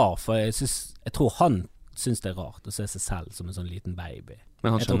litt sånn rart, for jeg tror han synes det er rart å se seg selv som en sånn liten baby.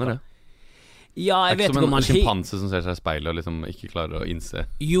 Men han skjønner det? Ja, jeg vet ikke om han... Som en schimpanse som ser seg i speilet og liksom ikke klarer å innse.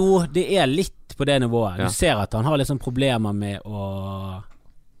 Jo, det er litt på det nivået. Du ser at han har litt sånn problemer med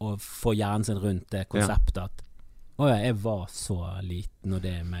å få hjernen sin rundt det konseptet at jeg var så liten, og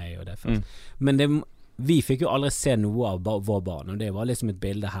det er meg, og det er først. Men vi fikk jo aldri se noe av vår barn, og det var liksom et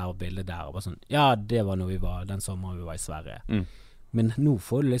bilde her og et bilde der, og bare sånn, ja, det var når vi var den sommeren vi var i Sverige. Men nå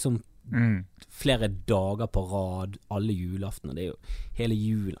får du liksom flere dager på rad, alle julaftener, det er jo hele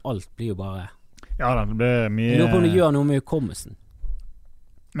julen, alt blir jo bare det blir mye. Jeg lurer på om det gjør noe med hukommelsen.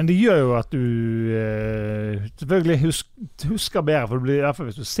 Men det gjør jo at du selvfølgelig husker bedre, for det blir, i hvert fall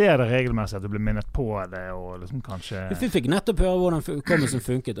hvis du ser det regelmessig, at du blir minnet på det, og liksom kanskje... Vi fikk nettopp høre hvordan hukommelsen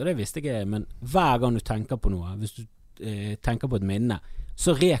funket, og det visste ikke jeg, men hver gang du tenker på noe, hvis du tenker på et minne,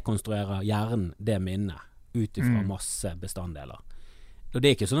 så rekonstruerer hjernen det minnet ut ifra masse bestanddeler. Og det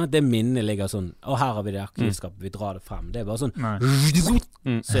er ikke sånn at det minnet ligger sånn her har vi det arkivskapet, vi drar det frem. Det er bare sånn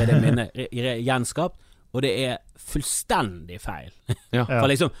så er det minnet gjenskapt, og det er fullstendig feil. For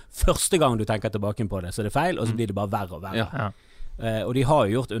liksom første gang du tenker tilbake på det, så er det feil, og så blir det bare verre og verre. Og de har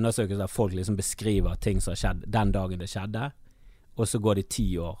jo gjort undersøkelser der folk liksom beskriver ting som har skjedd den dagen det skjedde, og så går det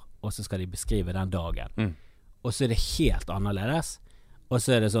 10 år, og så skal de beskrive den dagen. Og så er det helt annerledes, og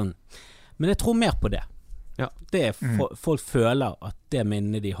så er det sånn, men jeg tror mer på det. Det er folk føler at det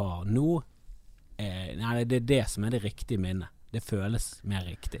minnet de har nå det er det som er det riktige minnet. Det føles mer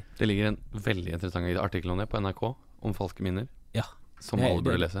riktig. Det ligger en veldig interessant artikkel om det på NRK om falske minner, som alle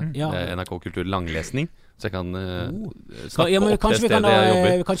burde lese. Det er NRK Kultur langlesning, så jeg kan snakke opp det stedet jeg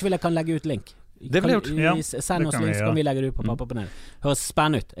jobber. Kanskje jeg kan legge ut link. Det ble gjort. Send oss link, så kan vi legge det ut på Pappapanelet. Høres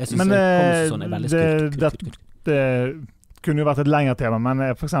spennende ut. Jeg synes sånn er veldig kult. Det kunne jo vært et lengre tema, men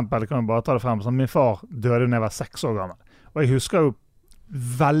for eksempel, jeg kan jo bare ta det frem, sånn, min far døde da jeg var 6 år gammel, og jeg husker jo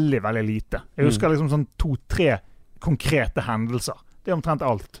veldig, veldig lite. Jeg husker liksom sånn 2-3 konkrete hendelser. Det er omtrent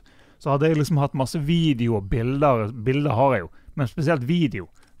alt. Så hadde jeg liksom hatt masse video og bilder har jeg jo, men spesielt video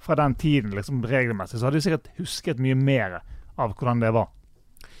fra den tiden, liksom regelmessig, så hadde jeg sikkert husket mye mer av hvordan det var.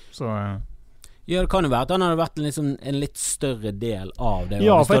 Så... Ja, det kan jo være at han hadde vært en litt større del av det.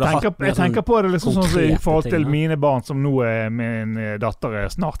 Ja, for jeg tenker på det liksom sånn i forhold til mine barn som nå min datter er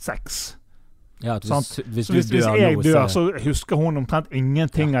snart 6. Ja, hvis jeg dør, så husker hun omtrent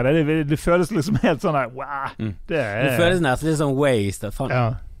ingenting av det. Det føles liksom helt sånn der, wow. Det føles nesten litt sånn waste.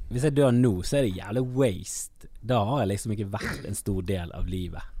 Hvis jeg dør nå, så er det jævlig waste. Da har jeg liksom ikke vært en stor del av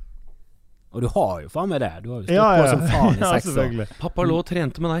livet. Og du har jo faen med det. Du har jo stått på som faen i 6 år. Pappa lå og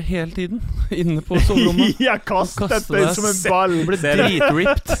trente med deg hele tiden inne på soverommet. Jeg kastet deg som en ball. Ble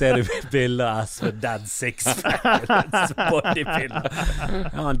dritripped. Ser du bilder av for Dad Six-Pack bodybuilder.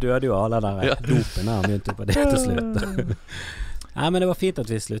 Han døde jo av den der dopen han begynte på det til slutt. Nei, men det var fint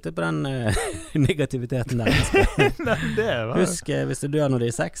at vi sluttet på den negativiteten der. Husk, hvis du dør når de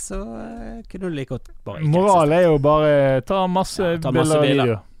er 6, så kunne du like godt bare ikke. Moral er jo bare ta masse bilder og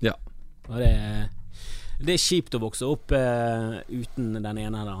video. Ja. Og det er kjipt å vokse opp uten den ene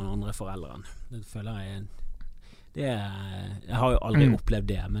eller den andre forelderen. Det føler jeg jeg har jo aldri opplevd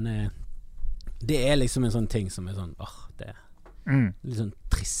det, men Det liksom en sånn ting som sånn, det litt sånn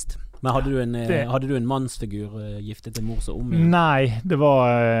trist. Men hadde du en mannsfigur giftet til mor så om igjen? Nei, det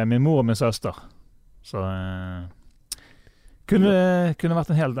var min mor og min søster. Så kunne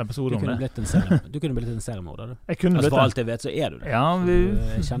vært en hel episode om det. Du kunne blitt en seriemorder, du. Jeg kunne blitt det. For alt jeg vet, så er du det. Ja,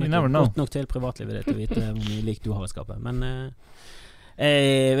 jeg kjenner ikke godt nok til privatlivet ditt til å vite hvor mye lik du har i skapet. Men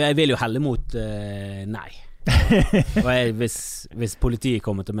jeg vil jo helle mot nei. Og hvis politiet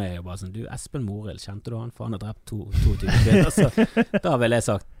kommer til meg og bare sånn, du, Espen Morild, kjente du han? For han har drept 22 kvinner. Så da vil jeg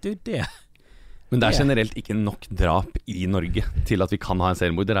sagt, du, det. Men det generelt ikke nok drap i Norge til at vi kan ha en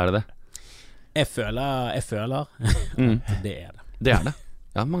seriemorder, er det det? Jeg føler at det er det. Det er det.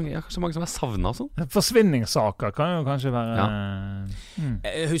 Ja, kanskje mange som savnet og sånn. Forsvinningssaker kan jo kanskje være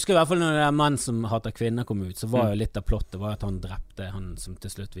Jeg husker i hvert fall når det mann som hater kvinner kom ut, så var jo litt av plottet var at han drepte han som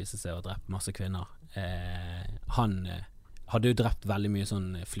til slutt viste seg å drepe masse kvinner. Han hadde jo drept veldig mye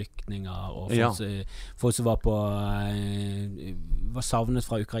sånn flyktninger og folk som var savnet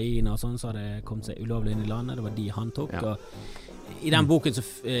fra Ukraina og sånn, så hadde kommet seg ulovlig inn i landet. Det var de han tok, og i den boken så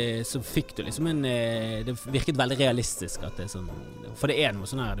fikk du liksom det virket veldig realistisk at det sånn, for det noe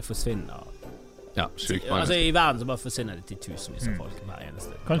sånn her, det forsvinner sykt mange. Altså i verden så bare forsvinner det til tusenvis av folk hver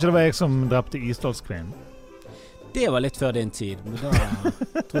eneste. Kanskje det var jeg som drepte Isdalskvinnen? Det var litt før din tid, men da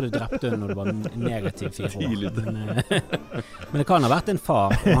tror du drepte hun når du var negativ 4 år. Men det kan ha vært en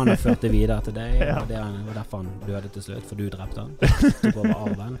far, og han har ført det videre til deg, og det var derfor han døde til slutt, for du drepte han. Tok over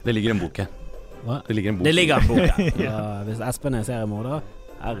arven. Det ligger en bok her. Hva? Det ligger en bok her. Hvis Espen seriemorder,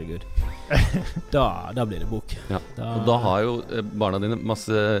 herregud, da blir det bok. Og da har jo barna dine masse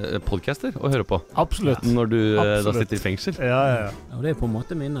podcaster å høre på. Absolutt. Når du da sitter i fengsel. Og det på en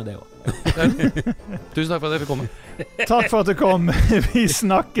måte minner det også. Tusen takk for at jeg fikk komme. Takk for at du kom. Vi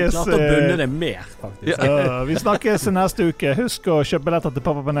snakkes. Klart å bunne det mer, faktisk. Vi snakkes neste uke. Husk å kjøpe billetter til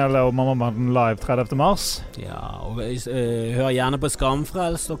Pappapanelet og Mammabaden live 30. mars. Ja, og hør gjerne på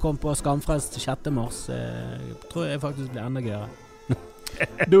Skamfrelst, og kom på Skamfrelst 6. mars. Tror jeg faktisk blir enda gøyere.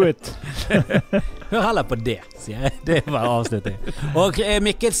 Do it. Hør heller på det, sier jeg. Det var avslutning. Og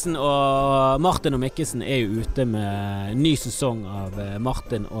Mikkelsen og Martin og Mikkelsen jo ute med ny sesong av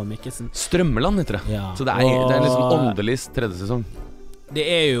Martin og Mikkelsen. Strømmeland heter det. Så det er liksom åndelig 3. sesong. Det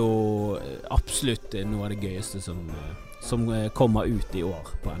jo absolutt noe av det gøyeste som kommer ut i år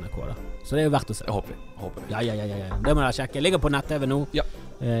på NRK da. Så det jo verdt å se. Jeg håper. Ja. Det må dere sjekke. Jeg ligger på nett-TV nå.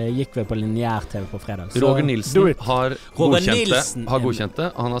 Gikk vel på lineær-TV på fredag. Roger Nilsen har godkjent det.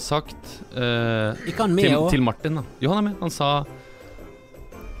 Han har sagt til Martin da. Jo, han med. Han sa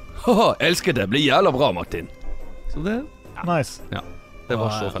haha, elsker det, blir jævla bra, Martin. Så det nice. Ja, det var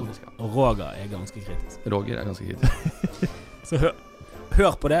så fantastisk. Og Roger ganske kritisk. Så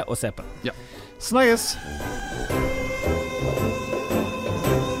hør på det og se på det. Snakkes.